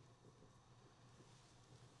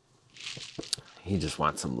 He just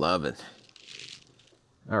wants some loving.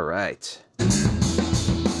 All right.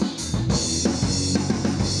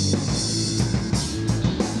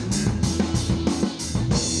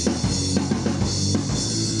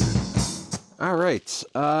 All right,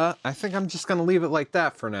 I think I'm just gonna leave it like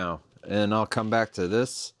that for now, and I'll come back to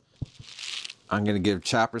this. I'm gonna give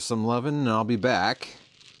Chopper some loving, and I'll be back.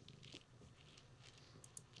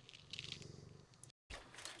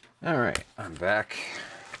 All right, I'm back.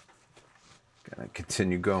 Gonna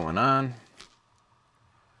continue going on.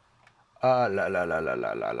 La la la la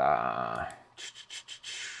la la la.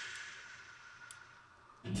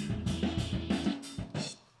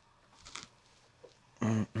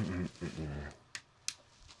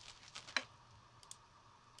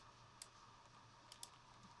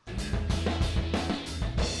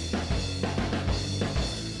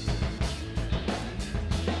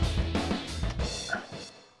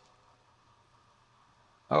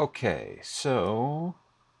 Okay, so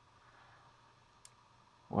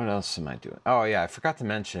what else am I doing? Oh yeah, I forgot to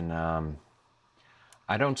mention,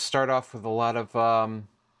 I don't start off with a lot of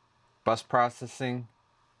bus processing.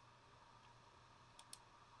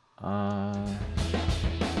 Oh,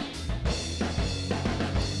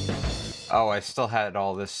 I still had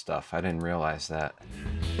all this stuff. I didn't realize that.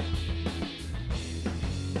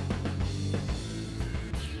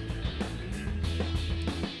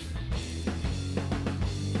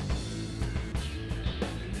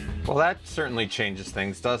 Well, that certainly changes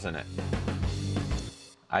things, doesn't it?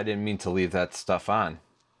 I didn't mean to leave that stuff on.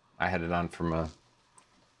 I had it on from a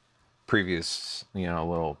previous, you know,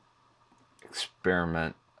 little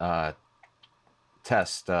experiment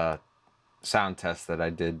test, sound test that I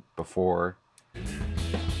did before.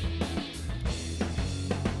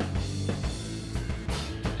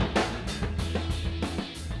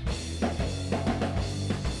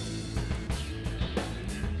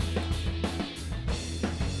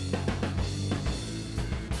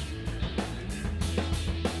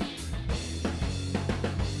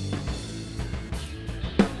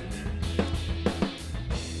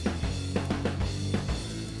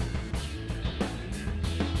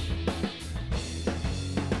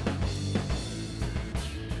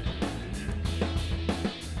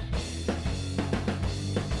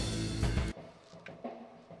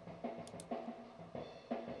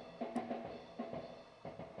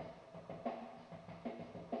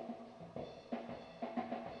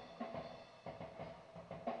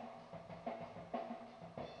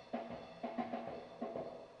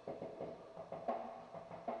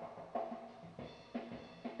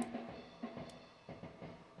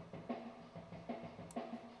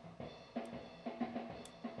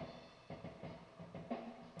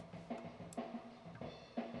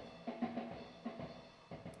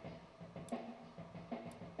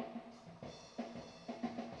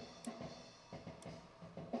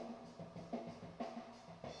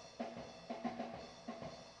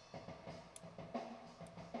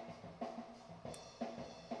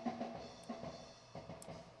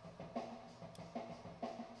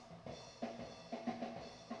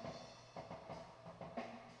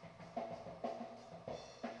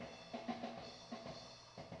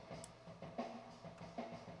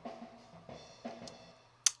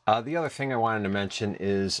 The other thing I wanted to mention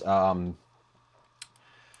is one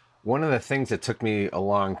of the things that took me a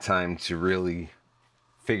long time to really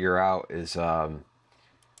figure out is you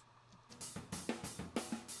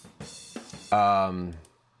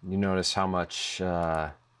notice how much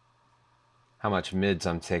mids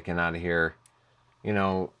I'm taking out of here. You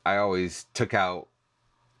know, I always took out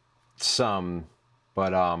some,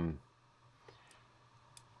 but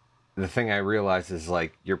the thing I realized is,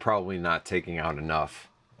 like, you're probably not taking out enough,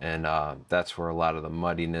 and that's where a lot of the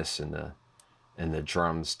muddiness in the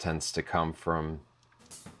drums tends to come from.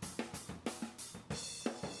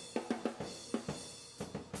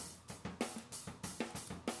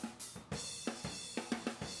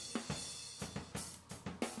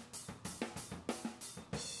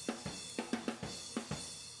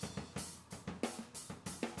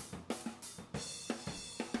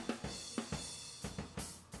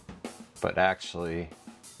 But actually,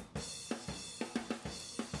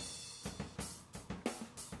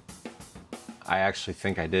 I actually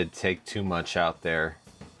think I did take too much out there.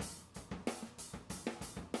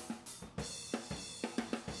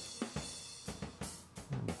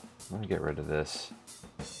 Let me get rid of this.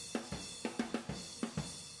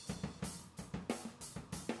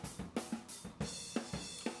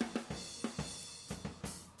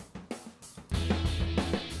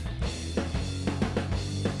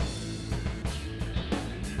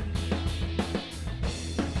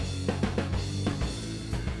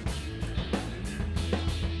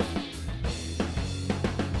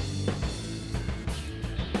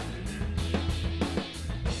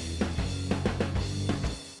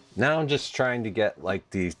 Now I'm just trying to get, like,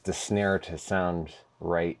 the snare to sound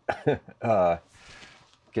right. Trying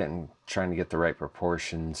to get the right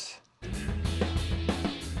proportions.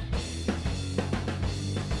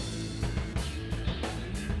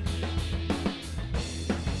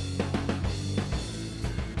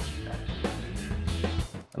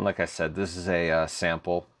 And like I said, this is a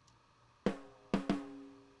sample.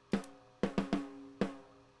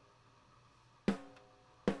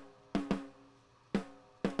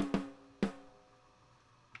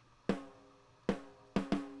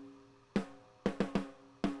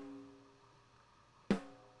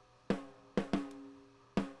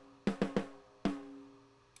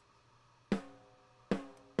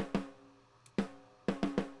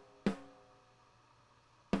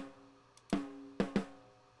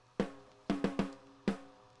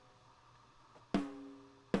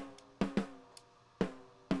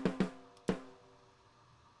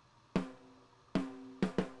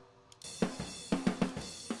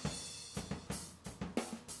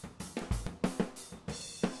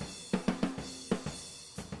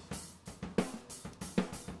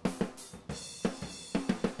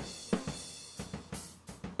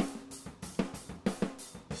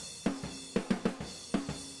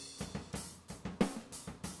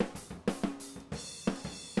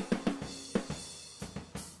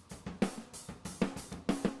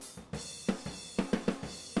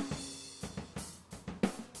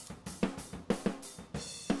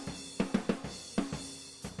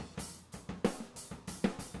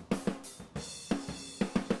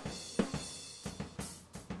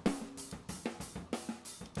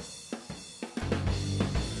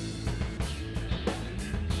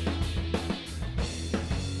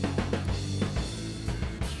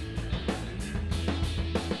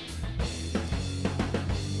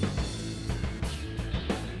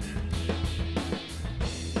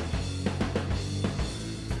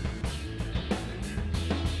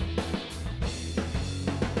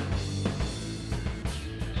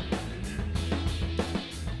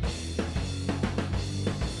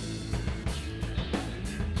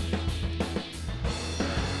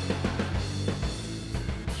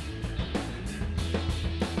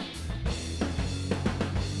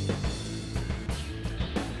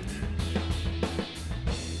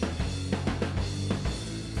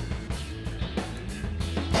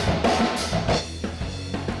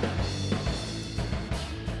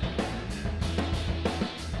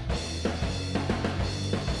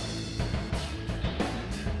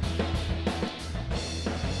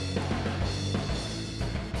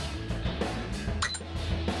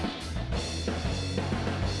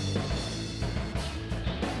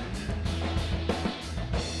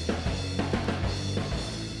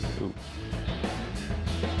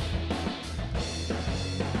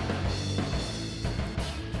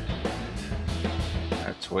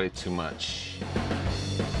 Way too much.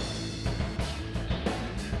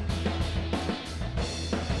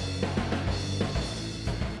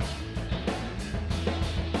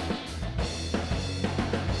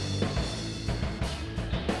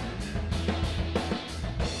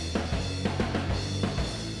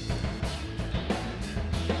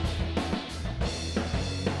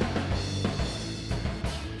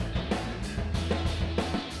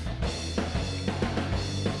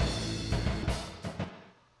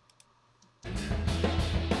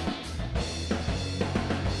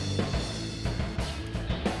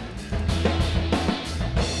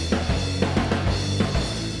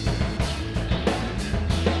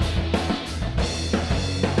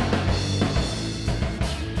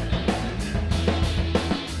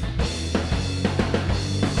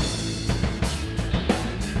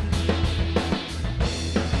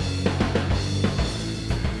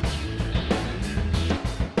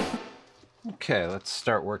 Okay, let's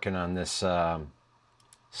start working on this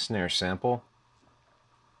snare sample.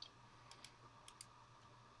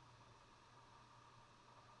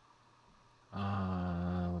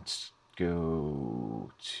 Let's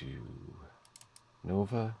go to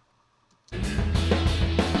Nova.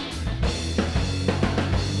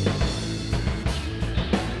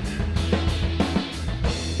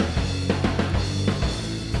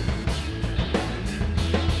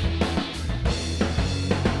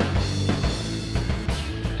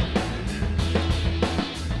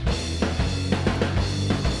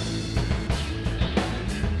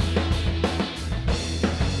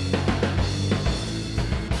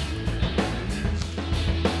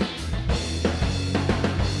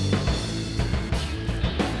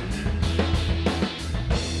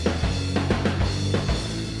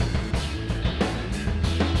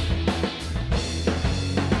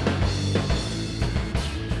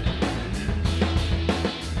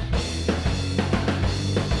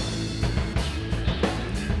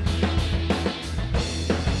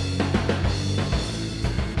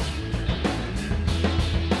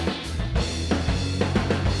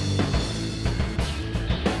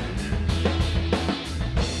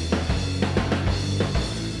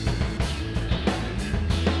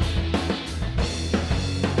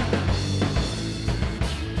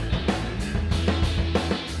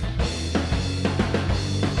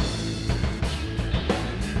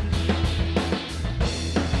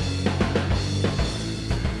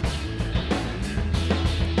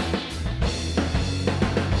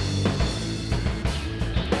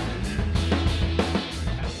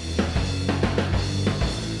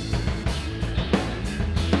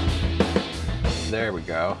 There we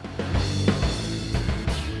go.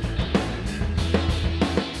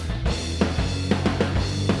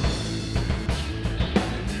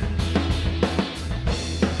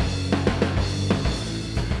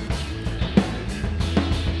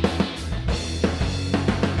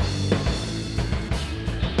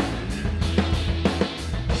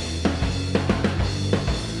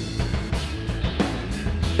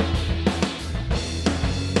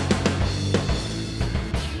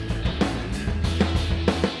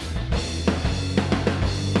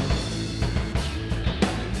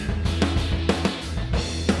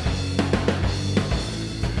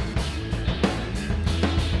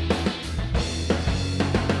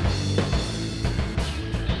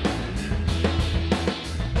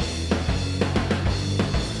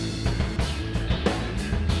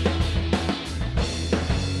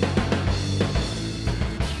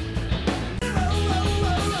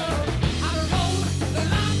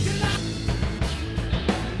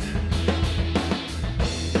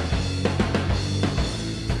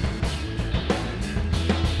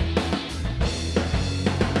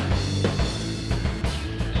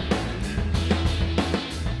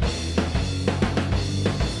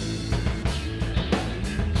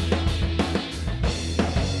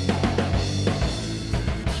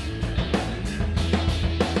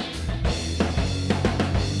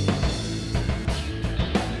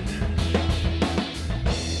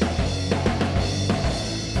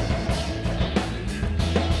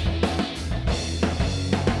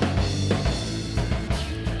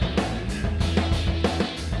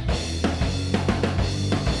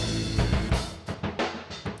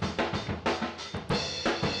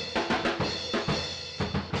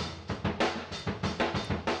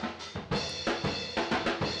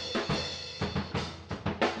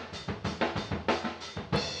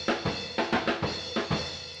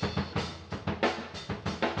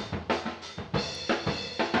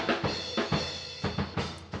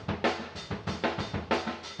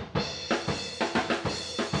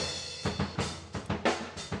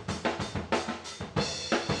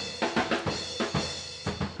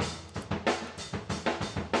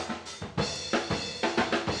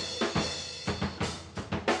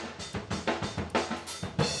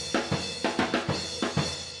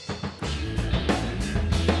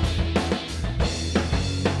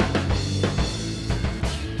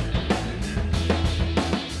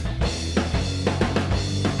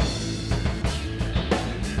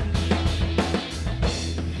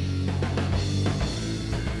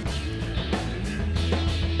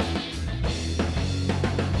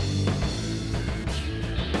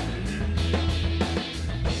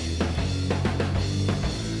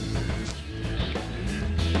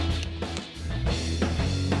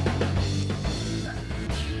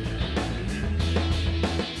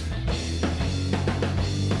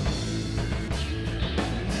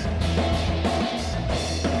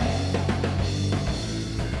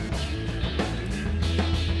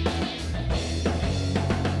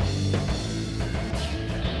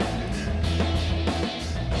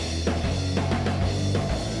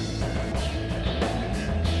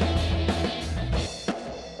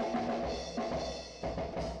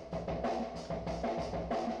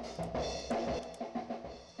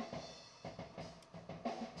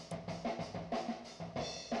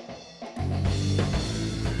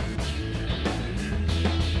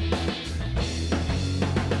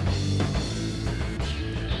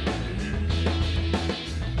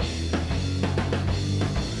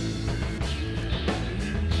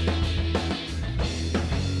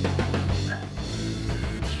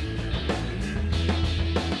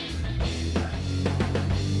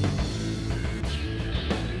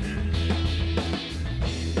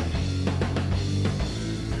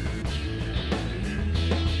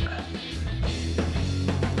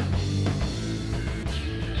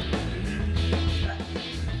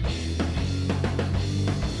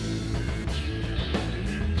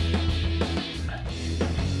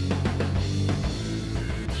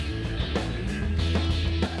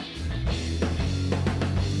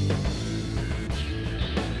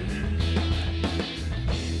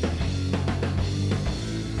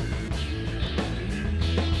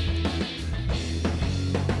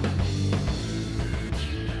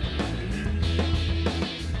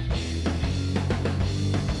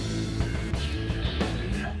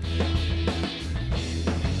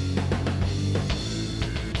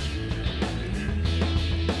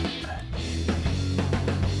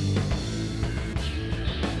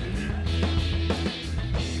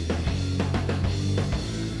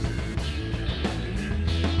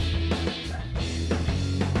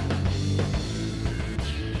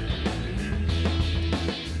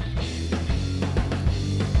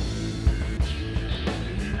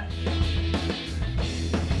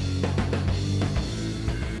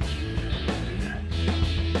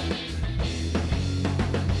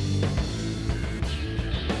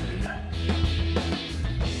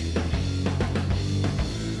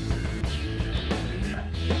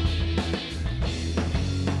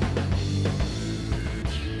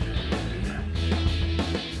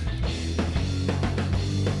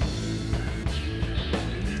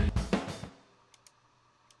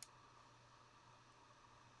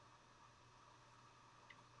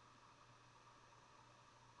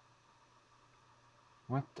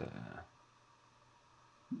 What the?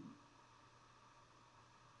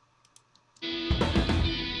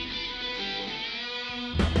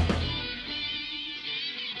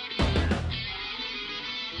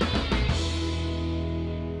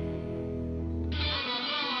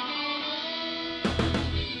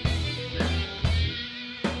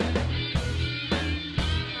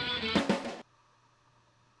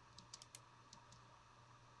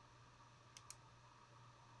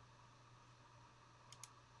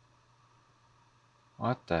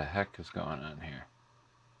 What the heck is going on here?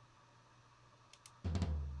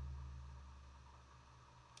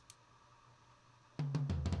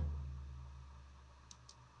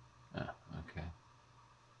 Oh, okay.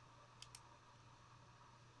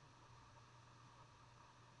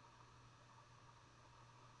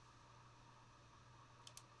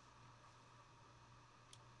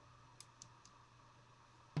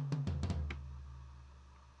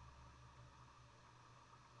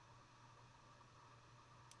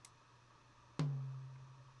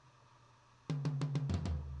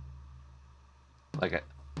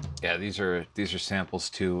 Yeah, these are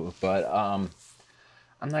samples too, but I'm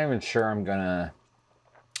not even sure I'm gonna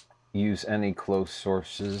use any close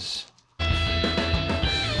sources.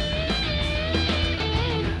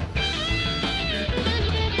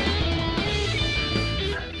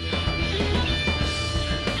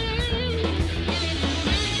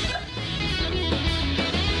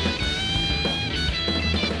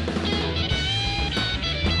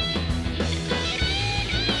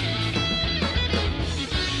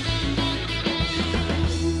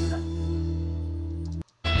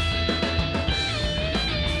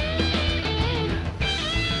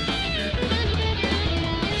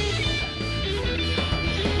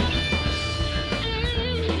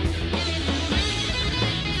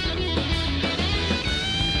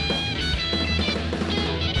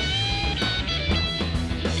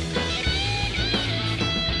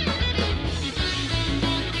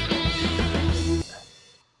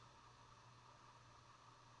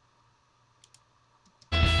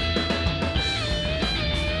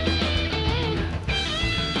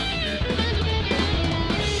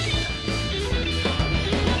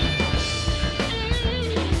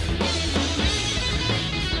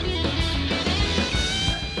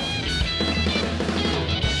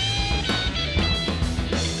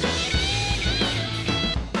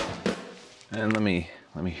 And let me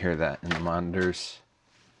hear that in the monitors.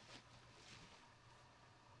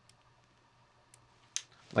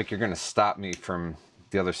 Like you're gonna stop me from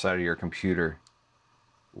the other side of your computer.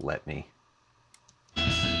 Let me.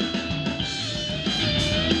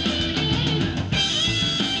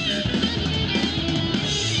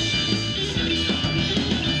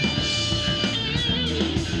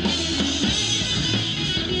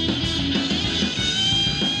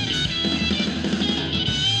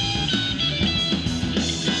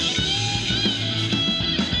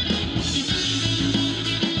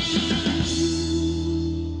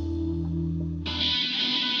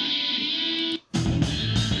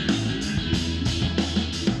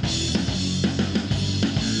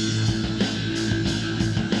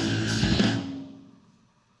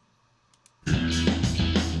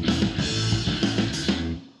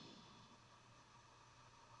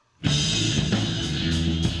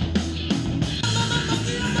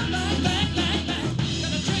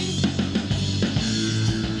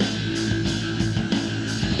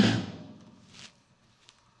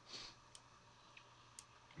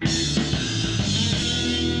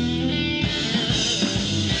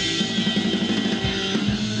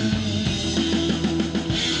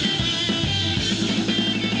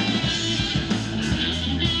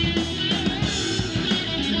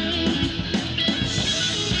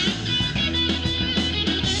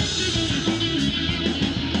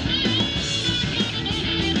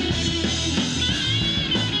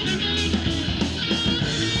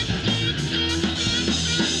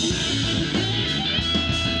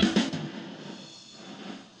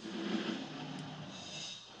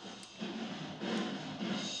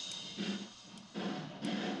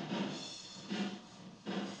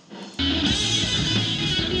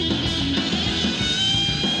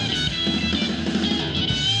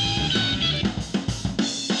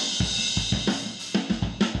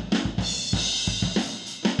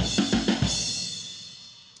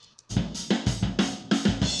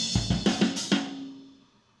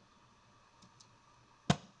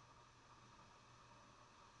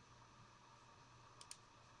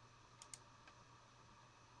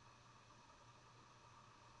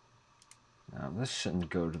 this shouldn't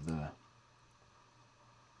go to the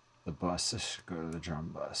bus. This should go to the drum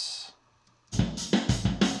bus.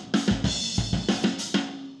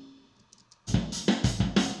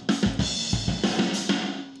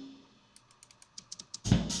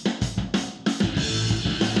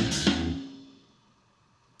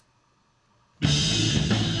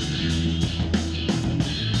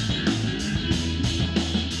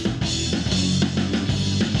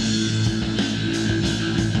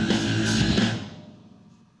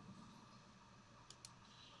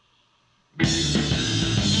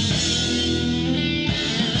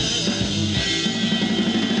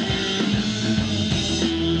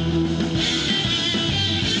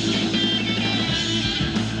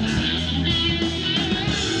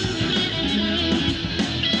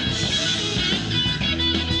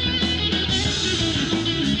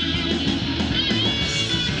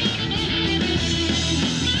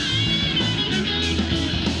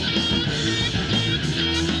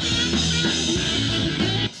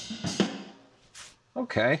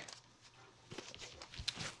 Okay.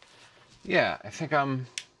 Yeah, I think I'm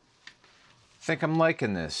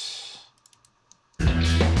liking this.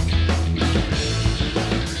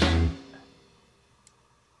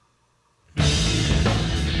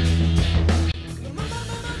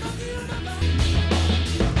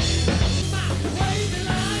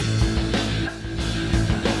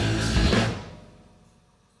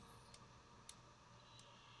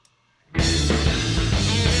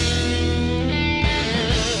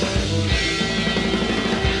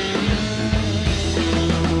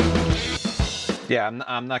 Yeah,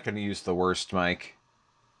 I'm not going to use the worst mic.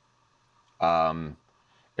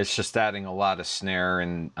 It's just adding a lot of snare,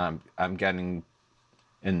 and I'm getting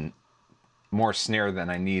in more snare than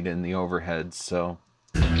I need in the overheads, so.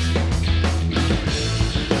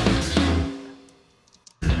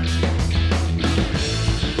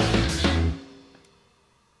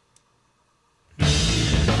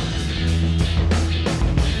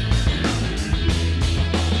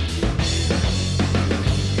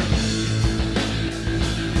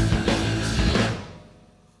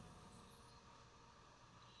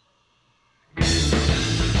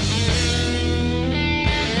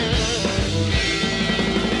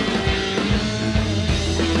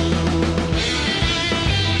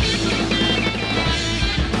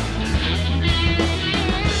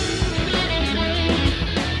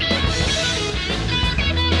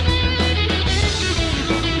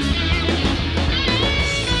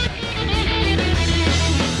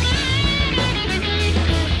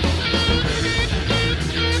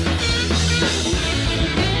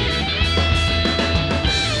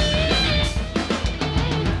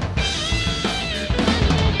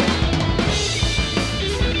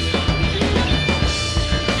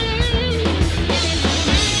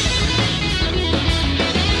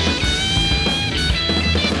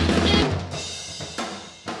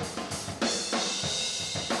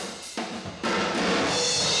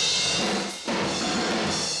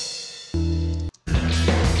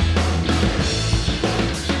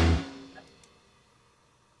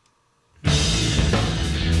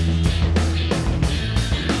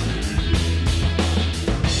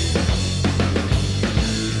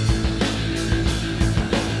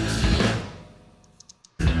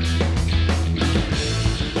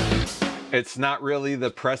 It's not really the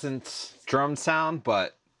present drum sound,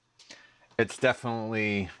 but it's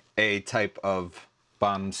definitely a type of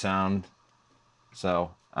bottom sound.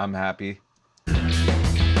 So I'm happy.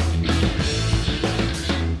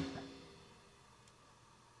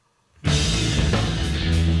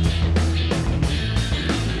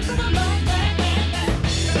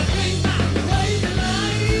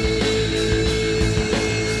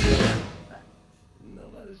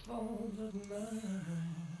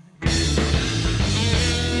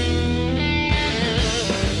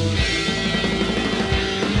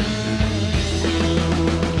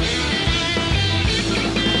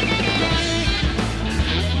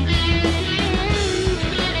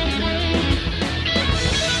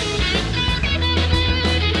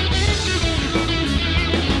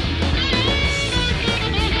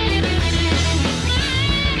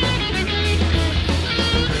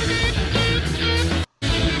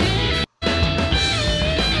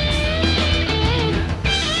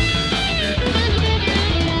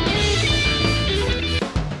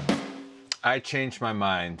 I changed my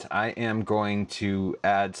mind. I am going to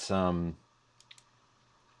add some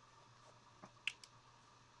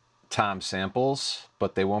Tom samples,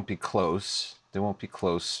 but they won't be close. They won't be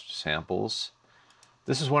close samples.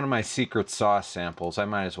 This is one of my secret sauce samples. I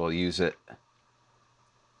might as well use it.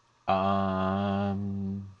 What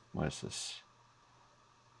is this?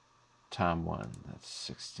 Tom 1. That's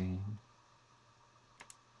 16.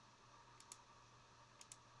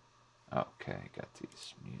 Okay, got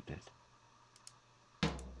these muted.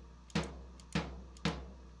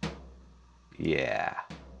 Yeah.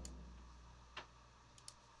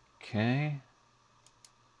 Okay.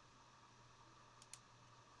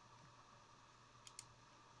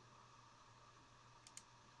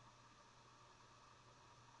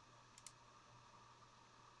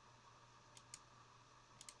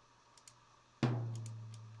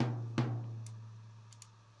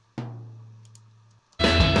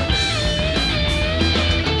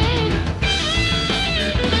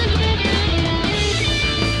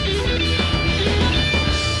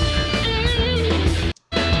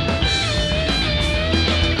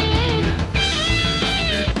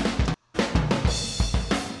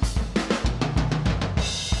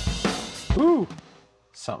 Woo!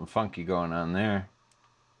 Something funky going on there.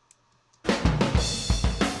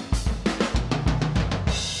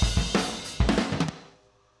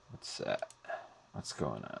 What's that? What's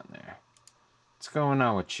going on there? What's going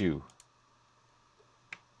on with you?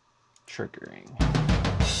 Triggering.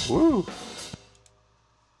 Woo!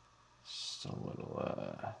 Just a little,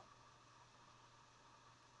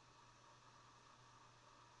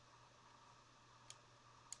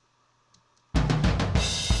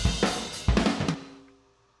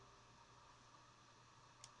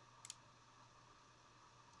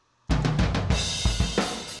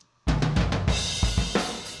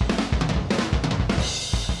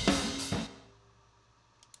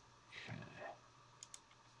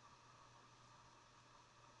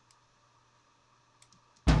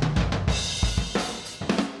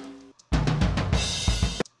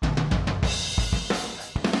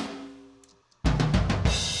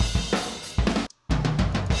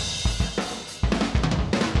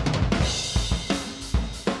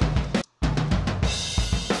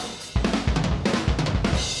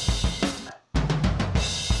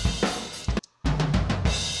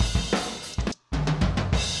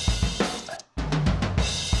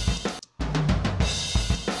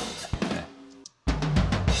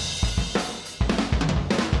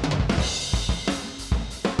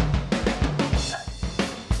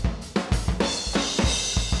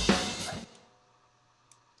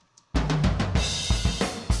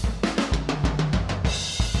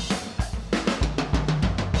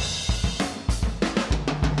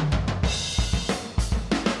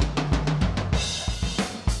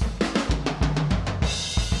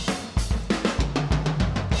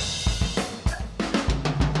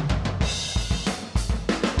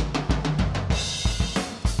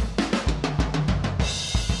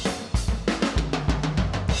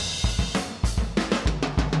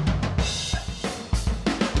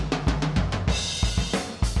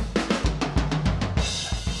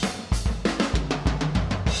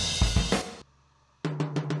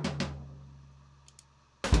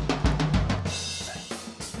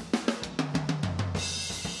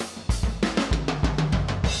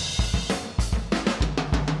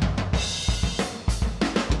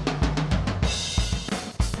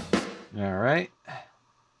 all right.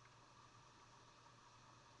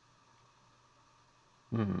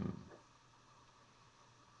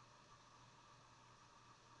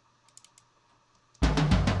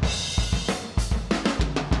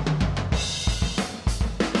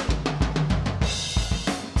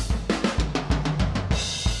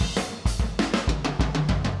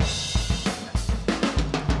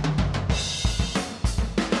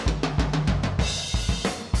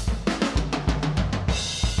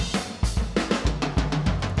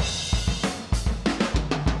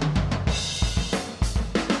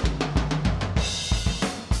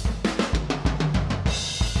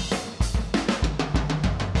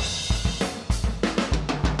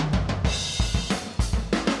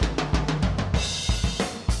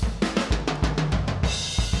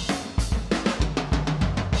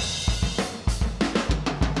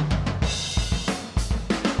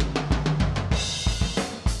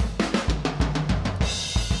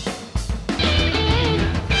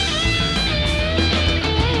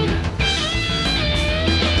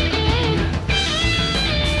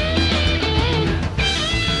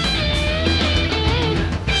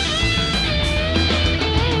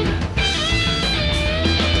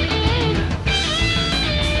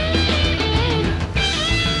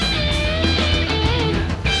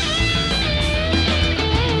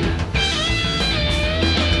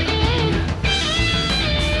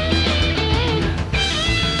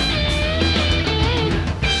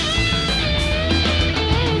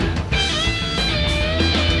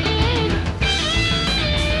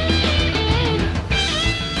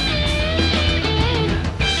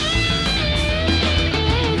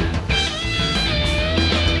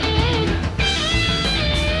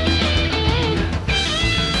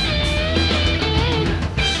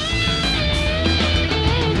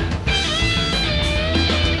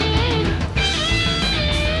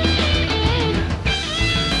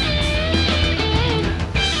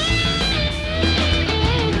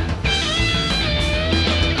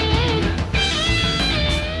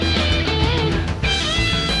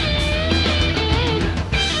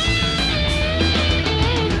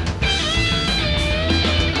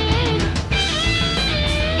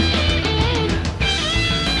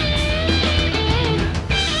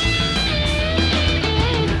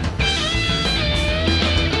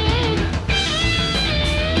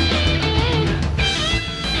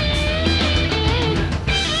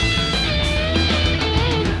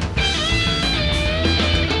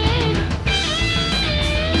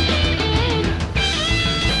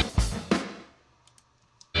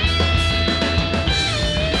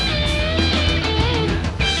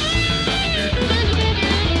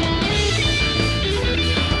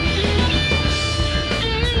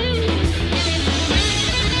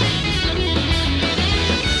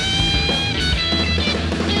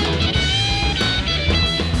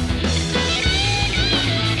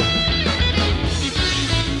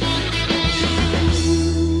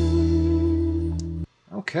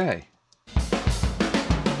 Okay.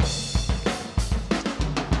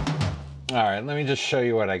 All right, let me just show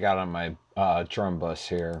you what I got on my drum bus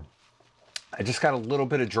here. I just got a little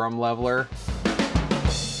bit of drum leveler.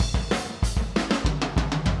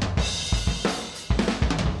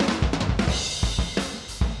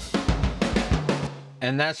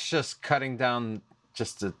 And that's just cutting down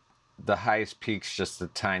just the highest peaks just a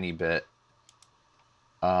tiny bit.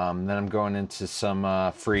 Then I'm going into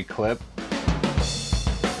some free clip.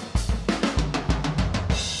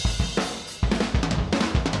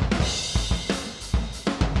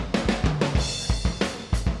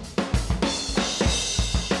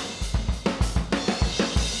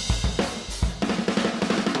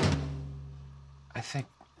 I think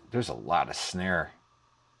there's a lot of snare.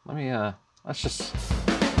 Let me let's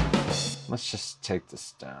just take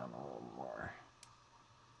this down a little more.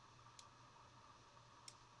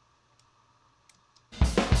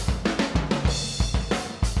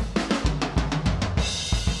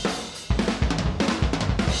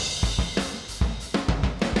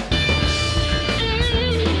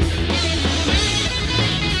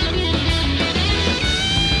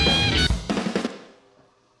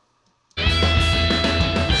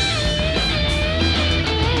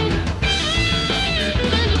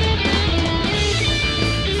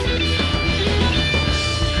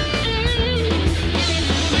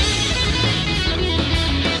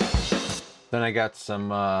 Then I got some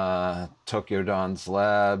Tokyo Dawn's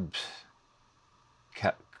Lab,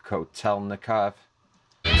 Kotelnikov.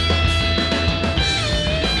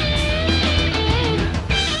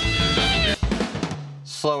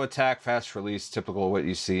 Slow attack, fast release, typical what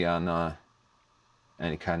you see on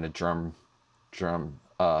any kind of drum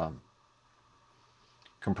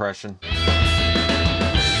compression.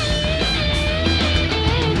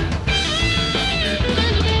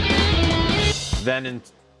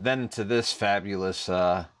 Then into this fabulous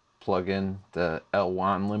plugin, the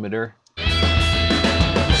L1 limiter.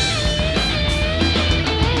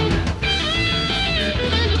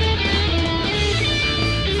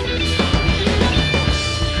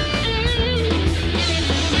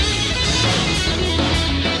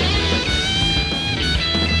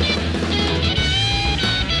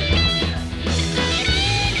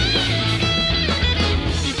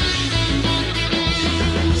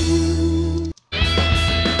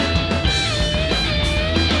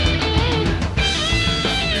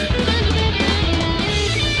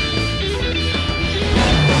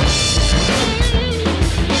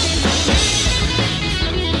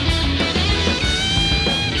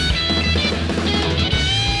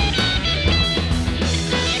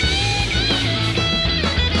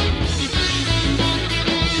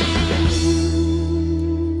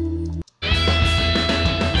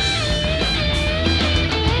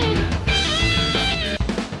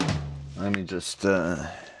 Just hear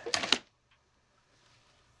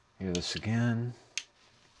this again.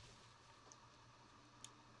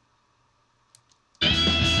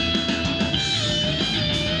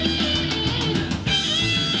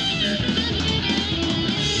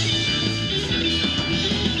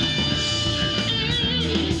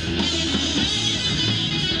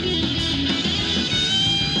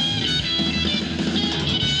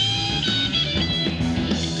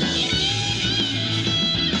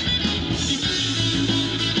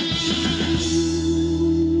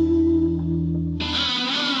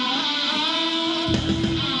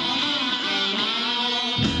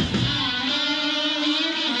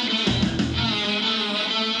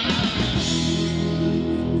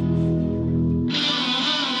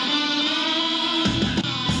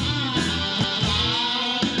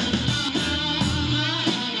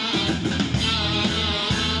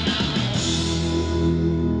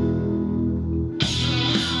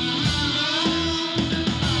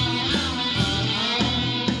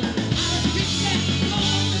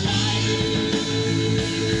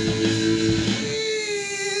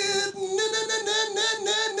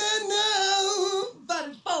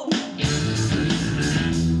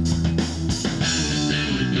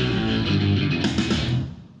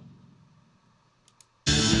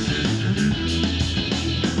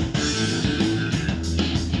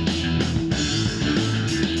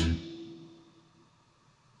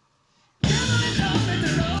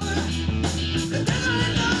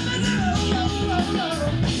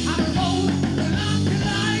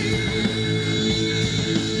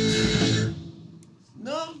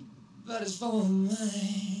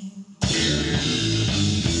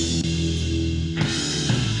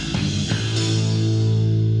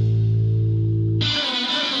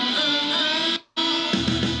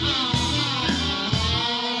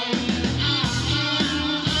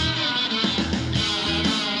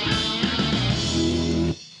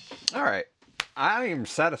 I'm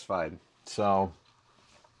satisfied. So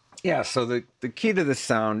yeah, so the key to this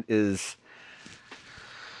sound is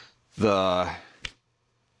the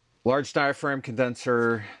large diaphragm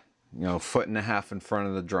condenser, you know, 1.5 feet in front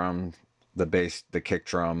of the drum, the bass, the kick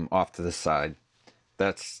drum off to the side.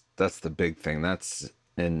 That's the big thing. That's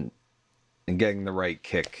in getting the right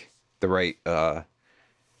kick, the right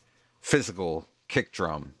physical kick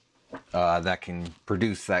drum that can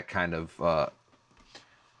produce that kind of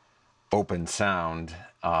open sound.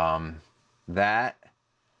 That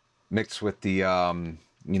mixed with the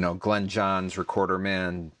you know, Glyn Johns Recorder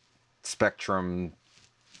Man Spectrum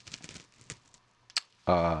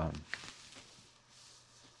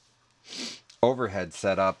overhead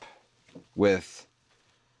setup with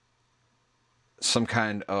some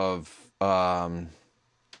kind of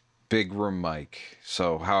big room mic.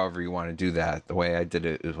 So however you want to do that, the way I did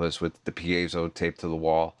it was with the piezo taped to the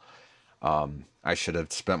wall. I should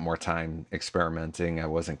have spent more time experimenting. I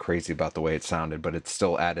wasn't crazy about the way it sounded, but it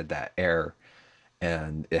still added that air,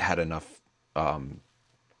 and it had enough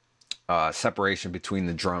separation between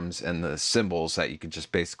the drums and the cymbals that you could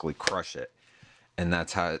just basically crush it. And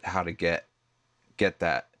that's how to get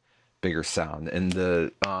that bigger sound. And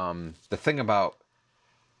the thing about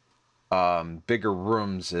bigger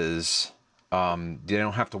rooms is you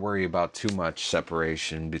don't have to worry about too much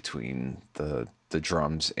separation between the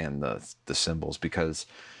drums and the cymbals, because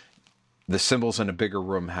the cymbals in a bigger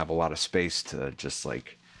room have a lot of space to just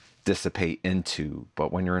like dissipate into.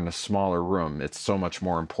 But when you're in a smaller room, it's so much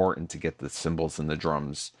more important to get the cymbals and the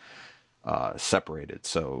drums separated.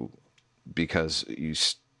 So because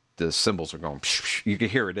the cymbals are going, you can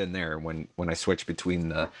hear it in there when I switch between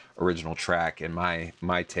the original track and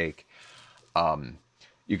my take.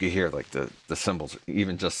 You can hear like the cymbals,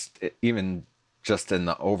 even just in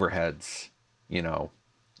the overheads, you know,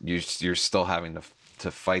 you're still having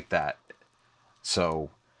to fight that. So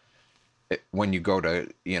when you go to,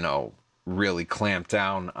 you know, really clamp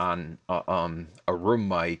down on a room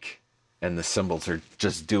mic and the cymbals are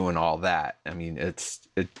just doing all that, I mean, it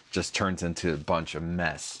just turns into a bunch of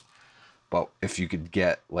mess. But if you could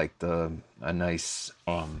get like a nice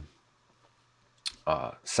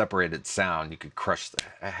separated sound, you could crush the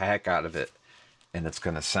heck out of it, and it's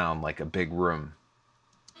going to sound like a big room.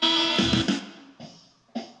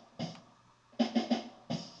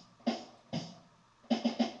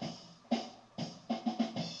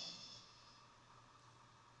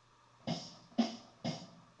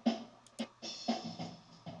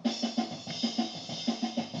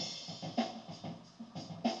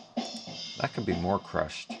 That could be more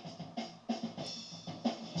crushed.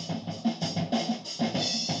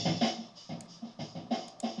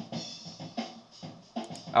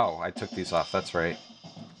 Oh, I took these off, that's right.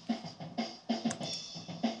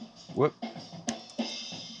 Whoop.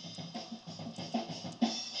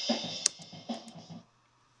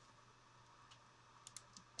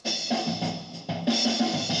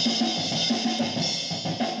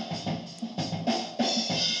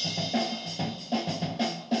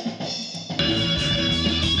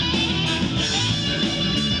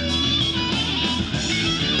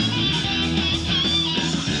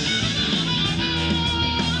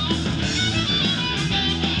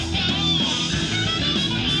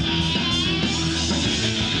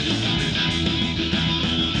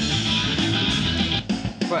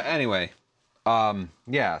 But anyway,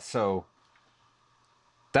 yeah, so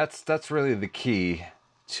that's really the key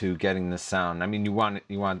to getting the sound. I mean, you want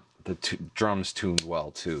the drums tuned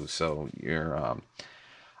well too. So you're,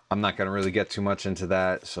 I'm not gonna really get too much into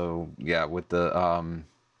that. So yeah, with the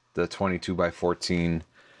 22x14,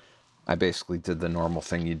 I basically did the normal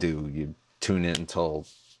thing you do. You tune it until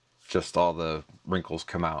just all the wrinkles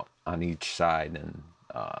come out on each side, and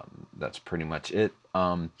that's pretty much it.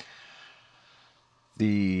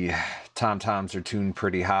 The tom-toms are tuned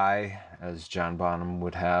pretty high, as John Bonham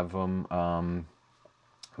would have them,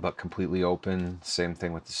 but completely open. Same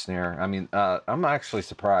thing with the snare. I mean, I'm actually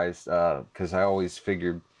surprised, because I always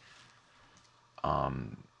figured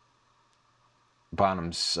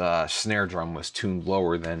Bonham's snare drum was tuned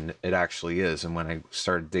lower than it actually is, and when I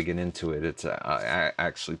started digging into it, it's I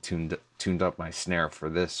actually tuned up my snare for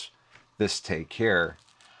this take here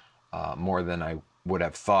more than I would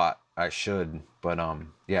have thought I should. But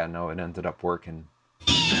yeah, no, it ended up working.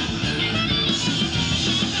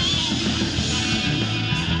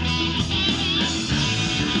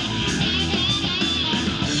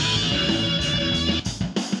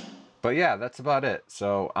 But yeah, that's about it.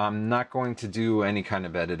 So I'm not going to do any kind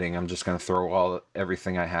of editing. I'm just going to throw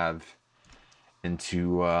everything I have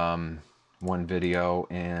into one video,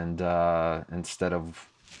 and instead of,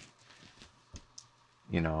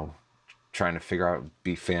 you know, trying to figure out,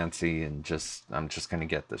 be fancy, and I'm just going to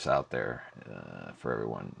get this out there for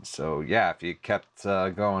everyone. So yeah, if you kept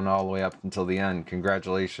going all the way up until the end,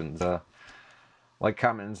 congratulations. Like,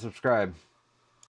 comment, and subscribe.